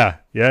metal. Yeah.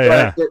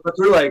 But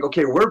they're like,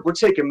 okay, we're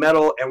taking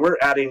metal and we're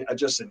adding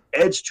just an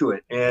edge to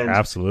it, and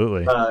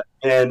Absolutely. So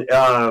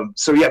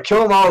yeah,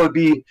 Kill 'Em All would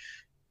be.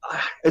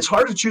 It's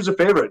hard to choose a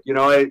favorite.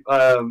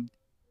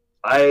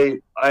 I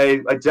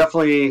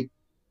definitely.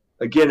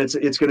 Again, it's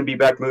going to be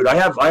back mood. I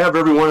have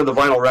every one of the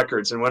vinyl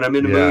records, and when I'm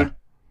in the mood,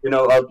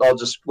 I'll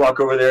just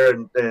walk over there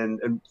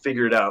and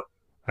figure it out.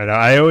 I know.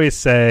 I always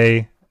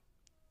say,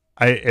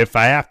 if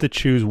I have to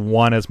choose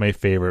one as my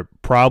favorite,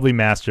 probably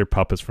Master of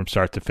Puppets from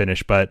start to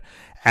finish. But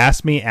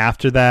ask me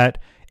after that,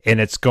 and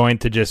it's going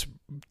to just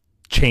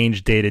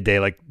change day to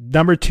day. Like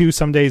number 2,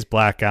 some days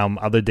Black Album,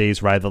 other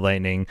days Ride the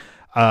Lightning.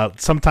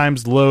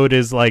 Sometimes Load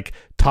is like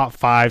top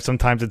 5.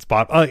 Sometimes it's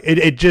bottom.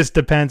 It just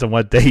depends on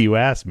what day you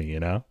ask me.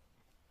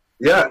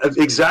 Yeah,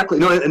 exactly.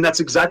 No, and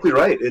that's exactly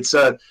right. It's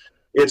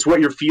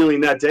what you're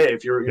feeling that day.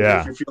 If you're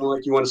feeling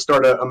like you want to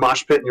start a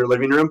mosh pit in your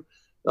living room,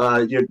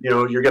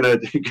 you're gonna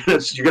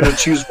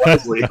choose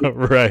wisely.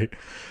 Right.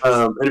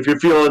 And if you're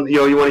feeling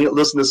you want to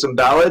listen to some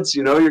ballads,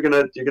 you're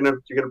gonna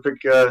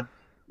pick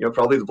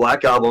probably the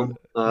Black Album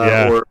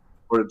or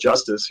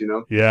Justice.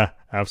 Yeah,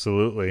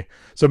 absolutely.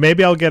 So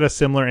maybe I'll get a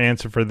similar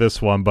answer for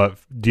this one. But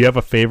do you have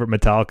a favorite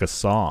Metallica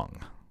song?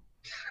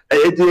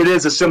 It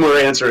is a similar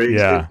answer.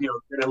 Yeah.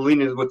 Kind of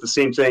leaning with the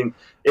same thing,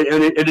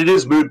 and it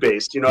is mood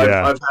based.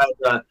 I've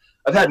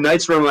had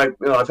nights where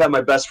I've had my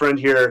best friend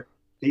here.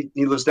 He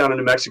lives down in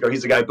New Mexico.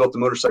 He's the guy I built the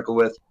motorcycle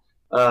with,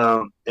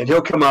 and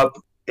he'll come up,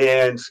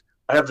 and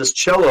I have this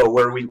cello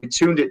where we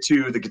tuned it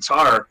to the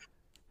guitar,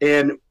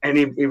 and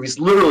he was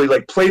literally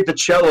like played the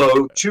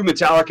cello to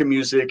Metallica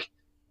music.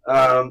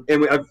 And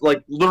I've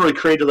like literally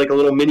created like a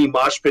little mini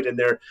mosh pit in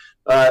there.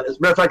 As a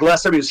matter of fact,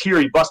 last time he was here,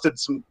 he busted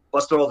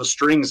all the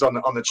strings on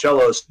the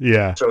cellos.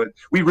 Yeah. So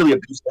we really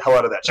abused the hell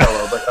out of that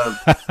cello.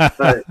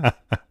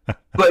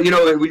 But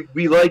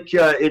we like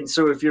it.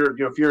 So if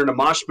you're in a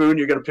mosh mood,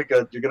 you're gonna pick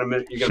a pick a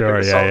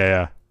song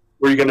Yeah.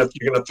 where you're gonna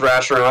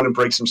thrash around and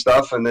break some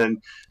stuff, and then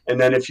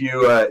if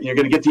you're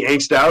gonna get the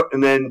angst out,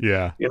 and then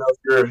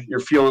if you're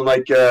feeling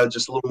like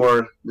just a little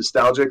more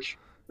nostalgic,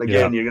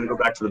 again you're gonna go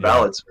back to the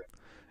ballads.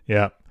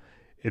 Yeah.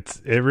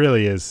 It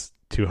really is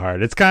too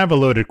hard. It's kind of a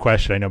loaded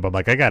question, I know, but I'm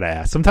like, I gotta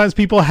ask. Sometimes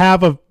people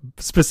have a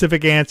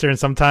specific answer, and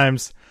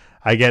sometimes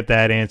I get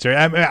that answer.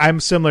 I'm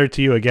similar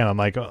to you again. I'm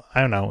like,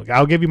 I don't know.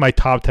 I'll give you my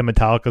top 10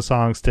 Metallica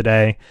songs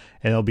today,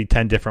 and it'll be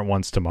 10 different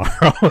ones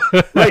tomorrow.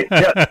 Right?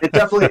 Yeah, it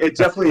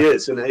definitely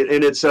is, and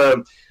it's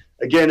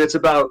again, it's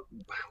about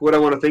what I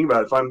want to think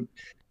about. If I'm,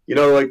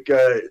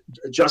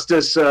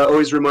 Justice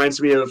always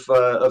reminds me of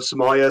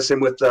Somalia. Same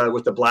with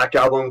the Black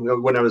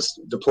Album when I was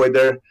deployed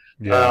there.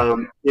 Yeah.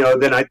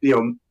 Then I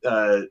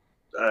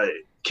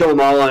Kill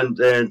 'Em All and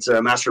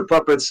Master of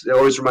Puppets. It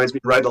always reminds me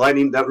of Ride the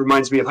Lightning. That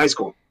reminds me of high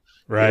school.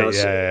 Right.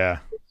 Yeah.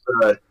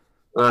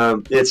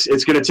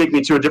 It's going to take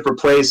me to a different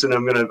place, and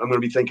I'm gonna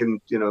be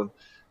thinking, just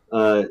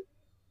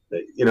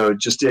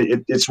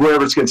it's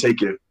wherever it's going to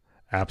take you.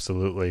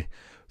 Absolutely.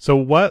 So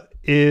what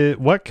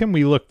can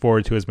we look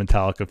forward to as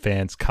Metallica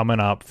fans coming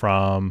up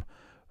from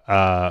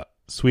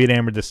Sweet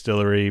Amber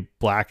Distillery,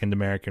 Blackened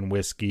American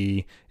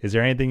Whiskey? Is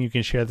there anything you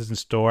can share that's in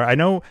store? I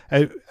know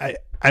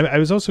I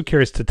was also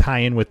curious to tie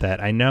in with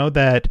that. I know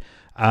that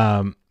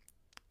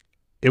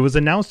it was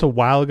announced a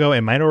while ago. It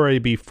might already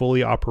be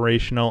fully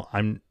operational.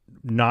 I'm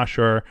not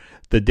sure.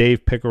 The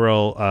Dave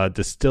Pickerel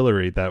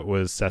distillery that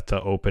was set to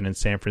open in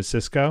San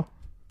Francisco.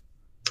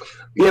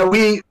 Yeah,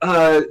 we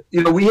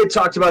had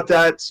talked about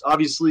that.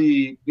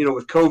 Obviously,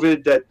 with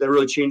COVID, that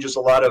really changes a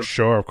lot of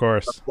of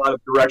course, a lot of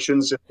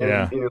directions,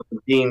 and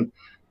being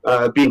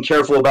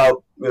careful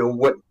about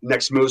what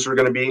next moves are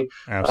going to be.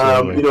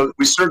 Absolutely.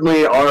 We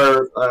certainly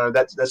are.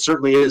 That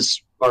certainly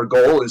is our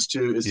goal is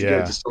to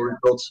get a distillery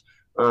built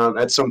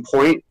at some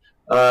point.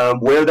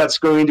 Where that's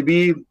going to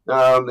be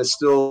is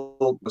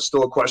still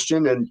a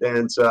question,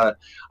 and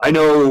I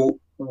know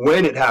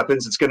when it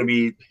happens, it's going to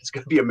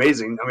be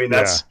amazing. I mean,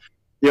 that's.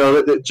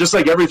 Just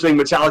like everything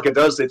Metallica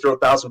does, they throw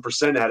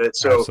 1,000% at it.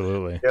 So,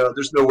 absolutely.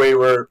 There's no way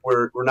we're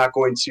not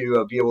going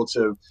to be able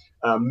to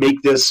make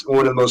this one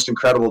of the most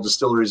incredible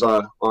distilleries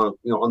on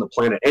the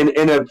planet, and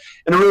a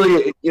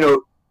really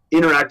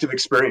interactive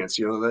experience.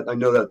 I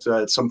know that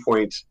at some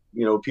point,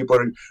 people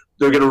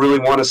they're going to really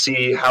want to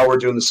see how we're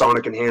doing the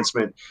sonic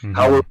enhancement,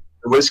 how we're doing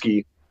the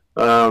whiskey.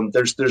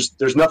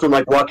 There's nothing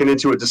like walking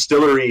into a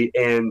distillery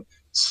and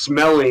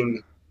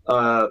smelling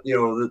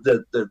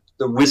the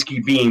whiskey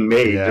being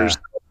made. Yeah.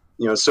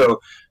 So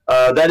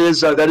that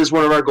is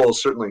one of our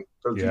goals, certainly,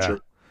 for the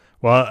future.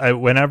 Well,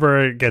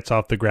 whenever it gets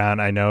off the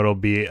ground, I know it'll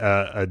be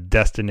a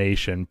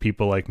destination.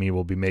 People like me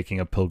will be making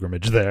a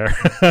pilgrimage there.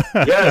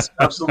 Yes,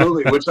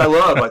 absolutely, which I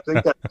love.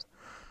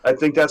 I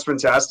think that's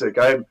fantastic.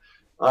 I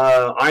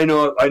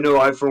know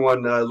I for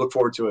one look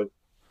forward to it.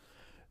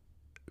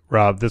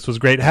 Rob, this was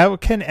great. How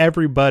can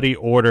everybody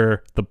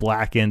order the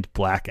Blackened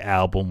Black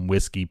Album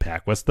whiskey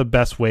pack? What's the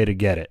best way to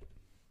get it?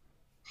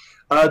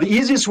 The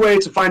easiest way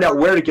to find out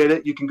where to get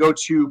it, you can go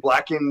to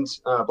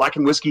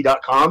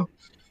blackenedwhiskey.com,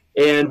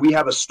 and we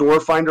have a store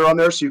finder on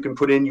there, so you can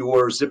put in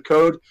your zip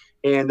code,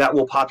 and that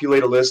will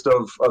populate a list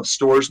of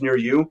stores near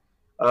you.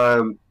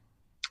 And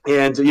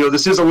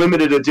this is a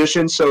limited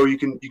edition, so you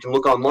can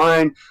look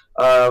online,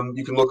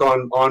 you can look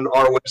on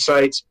our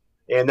website,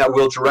 and that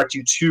will direct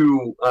you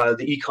to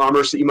the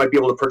e-commerce that you might be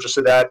able to purchase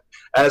it at,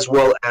 as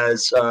well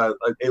as a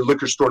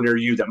liquor store near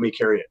you that may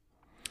carry it.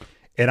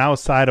 And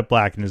outside of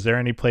Blackened, is there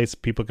any place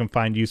people can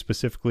find you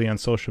specifically on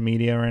social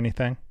media or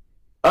anything?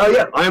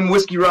 Yeah, I'm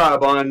Whiskey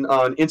Rob on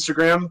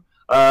Instagram.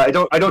 I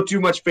don't do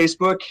much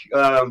Facebook.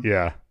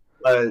 Yeah.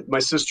 My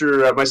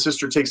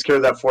sister takes care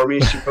of that for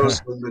me. She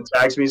posts and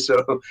tags me,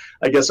 so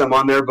I guess I'm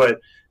on there.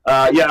 But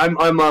yeah,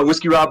 I'm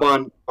Whiskey Rob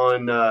on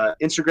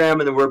Instagram,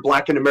 and then we're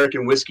Blackened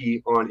American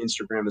Whiskey on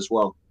Instagram as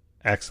well.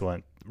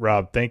 Excellent,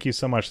 Rob. Thank you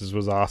so much. This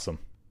was awesome.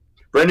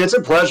 Brendan, it's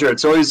a pleasure.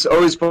 It's always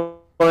fun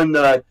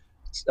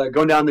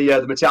going down the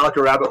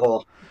Metallica rabbit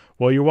hole.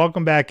 Well, you're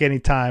welcome back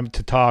anytime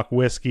to talk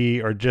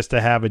whiskey or just to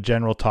have a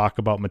general talk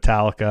about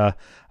Metallica.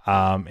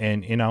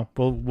 And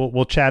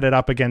we'll chat it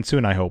up again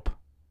soon, I hope.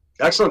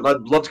 Excellent.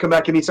 I'd love to come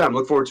back anytime.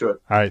 Look forward to it.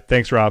 All right.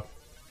 Thanks, Rob.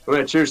 All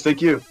right. Cheers. Thank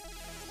you.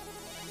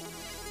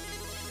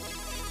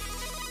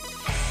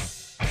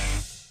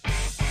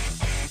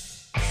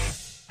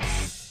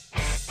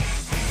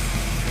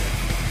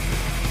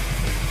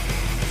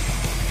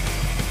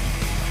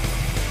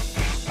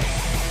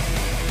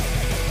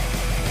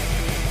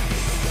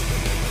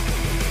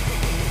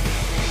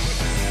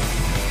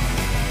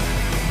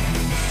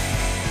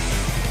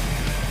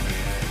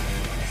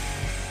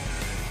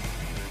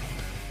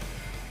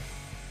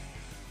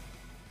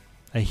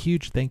 A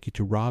huge thank you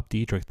to Rob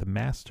Diedrich, the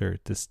master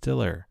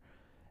distiller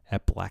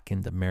at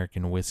Blackened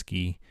American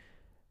Whiskey.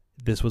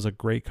 This was a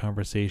great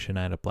conversation.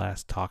 I had a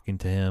blast talking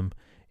to him,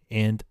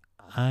 and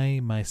I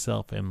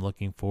myself am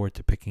looking forward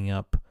to picking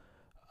up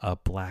a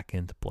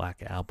Blackened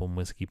Black Album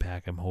whiskey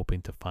pack. I'm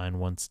hoping to find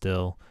one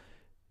still.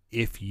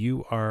 If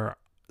you are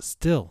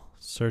still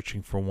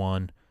searching for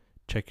one,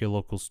 check your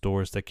local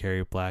stores that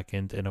carry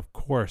Blackened, and of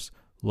course,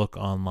 look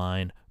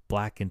online.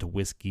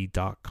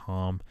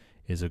 blackenedwhiskey.com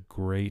is a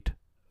great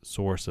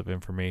source of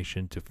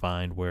information to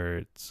find where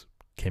it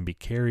can be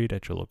carried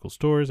at your local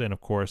stores, and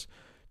of course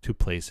to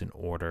place an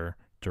order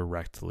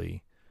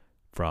directly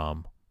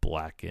from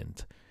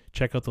Blackened.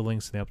 Check out the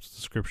links in the episode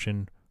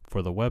description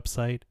for the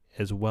website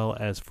as well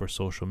as for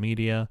social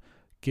media.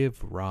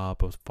 Give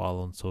Rob a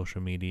follow on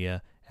social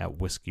media at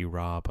Whiskey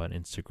Rob on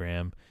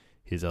Instagram.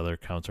 His other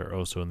accounts are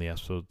also in the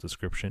episode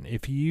description.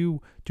 If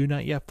you do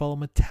not yet follow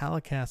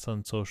Metallicast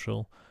on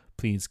social,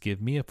 please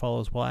give me a follow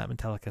as well at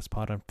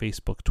MetallicastPod on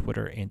Facebook,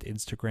 Twitter, and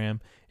Instagram.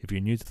 If you're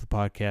new to the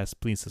podcast,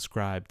 please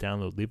subscribe,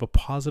 download, leave a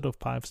positive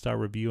 5-star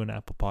review on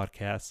Apple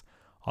Podcasts.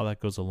 All that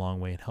goes a long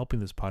way in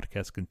helping this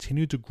podcast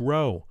continue to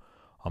grow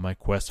on my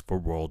quest for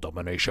world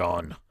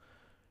domination.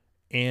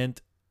 And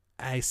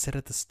I said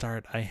at the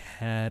start, I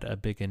had a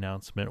big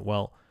announcement.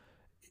 Well,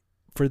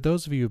 for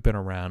those of you who've been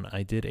around,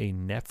 I did a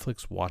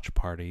Netflix watch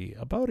party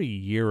about a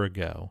year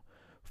ago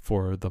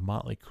for the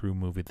Motley Crue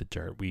movie, The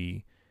Dirt.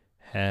 We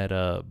had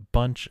a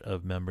bunch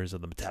of members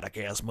of the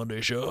Metallicast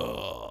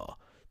Militia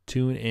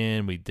tune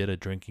in. We did a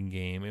drinking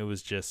game. It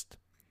was just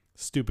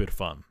stupid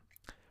fun.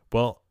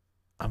 Well,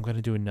 I'm going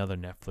to do another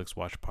Netflix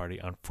watch party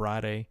on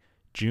Friday,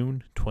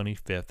 June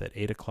 25th at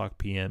 8 o'clock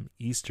p.m.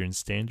 Eastern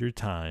Standard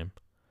Time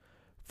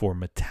for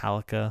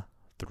Metallica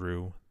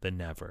Through the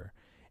Never.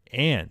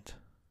 And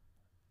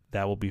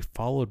that will be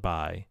followed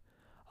by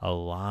a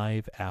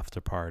live after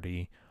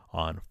party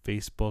on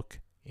Facebook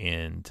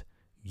and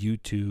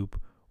YouTube,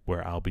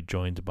 where I'll be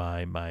joined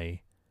by my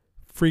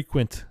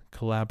frequent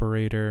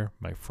collaborator,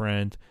 my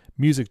friend,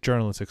 music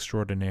journalist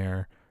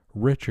extraordinaire,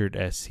 Richard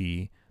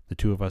S.C. The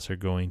two of us are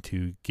going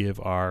to give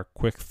our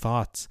quick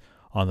thoughts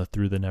on the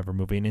Through the Never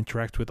movie and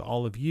interact with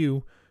all of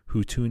you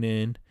who tune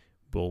in.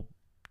 We'll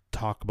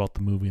talk about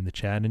the movie in the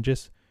chat and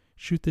just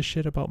shoot the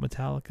shit about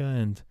Metallica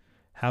and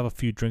have a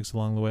few drinks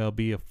along the way. It'll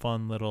be a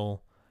fun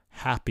little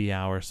happy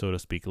hour, so to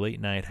speak,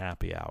 late night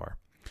happy hour.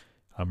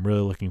 I'm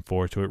really looking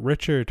forward to it.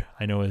 Richard,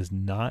 I know, has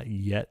not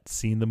yet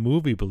seen the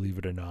movie, believe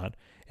it or not,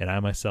 and I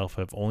myself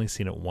have only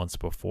seen it once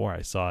before.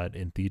 I saw it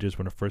in theaters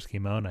when it first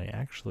came out, and I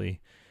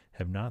actually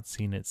have not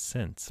seen it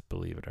since,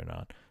 believe it or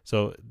not.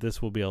 So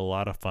this will be a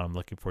lot of fun. I'm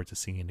looking forward to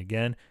seeing it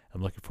again.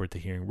 I'm looking forward to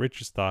hearing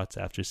Richard's thoughts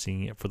after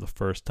seeing it for the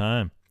first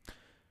time.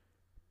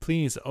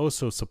 Please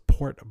also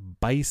support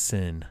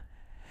Bison.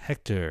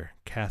 Hector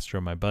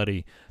Castro, my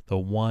buddy, the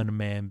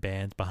one-man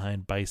band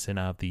behind Bison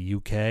out of the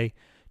UK.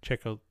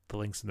 Check out the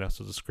links in the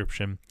episode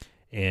description.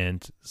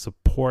 and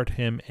support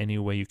him any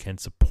way you can.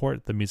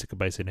 Support the Music of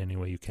Bison any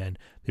way you can.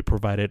 They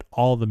provided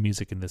all the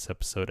music in this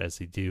episode, as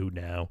they do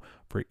now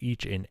for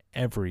each and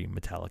every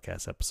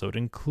Metallicast episode,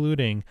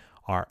 including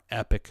our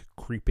epic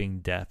Creeping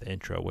Death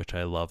intro, which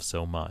I love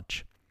so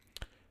much.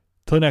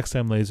 Till next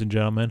time, ladies and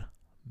gentlemen,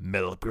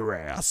 metal up your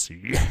ass.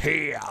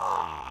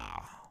 Yeah!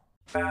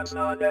 Fans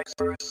not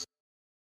experts.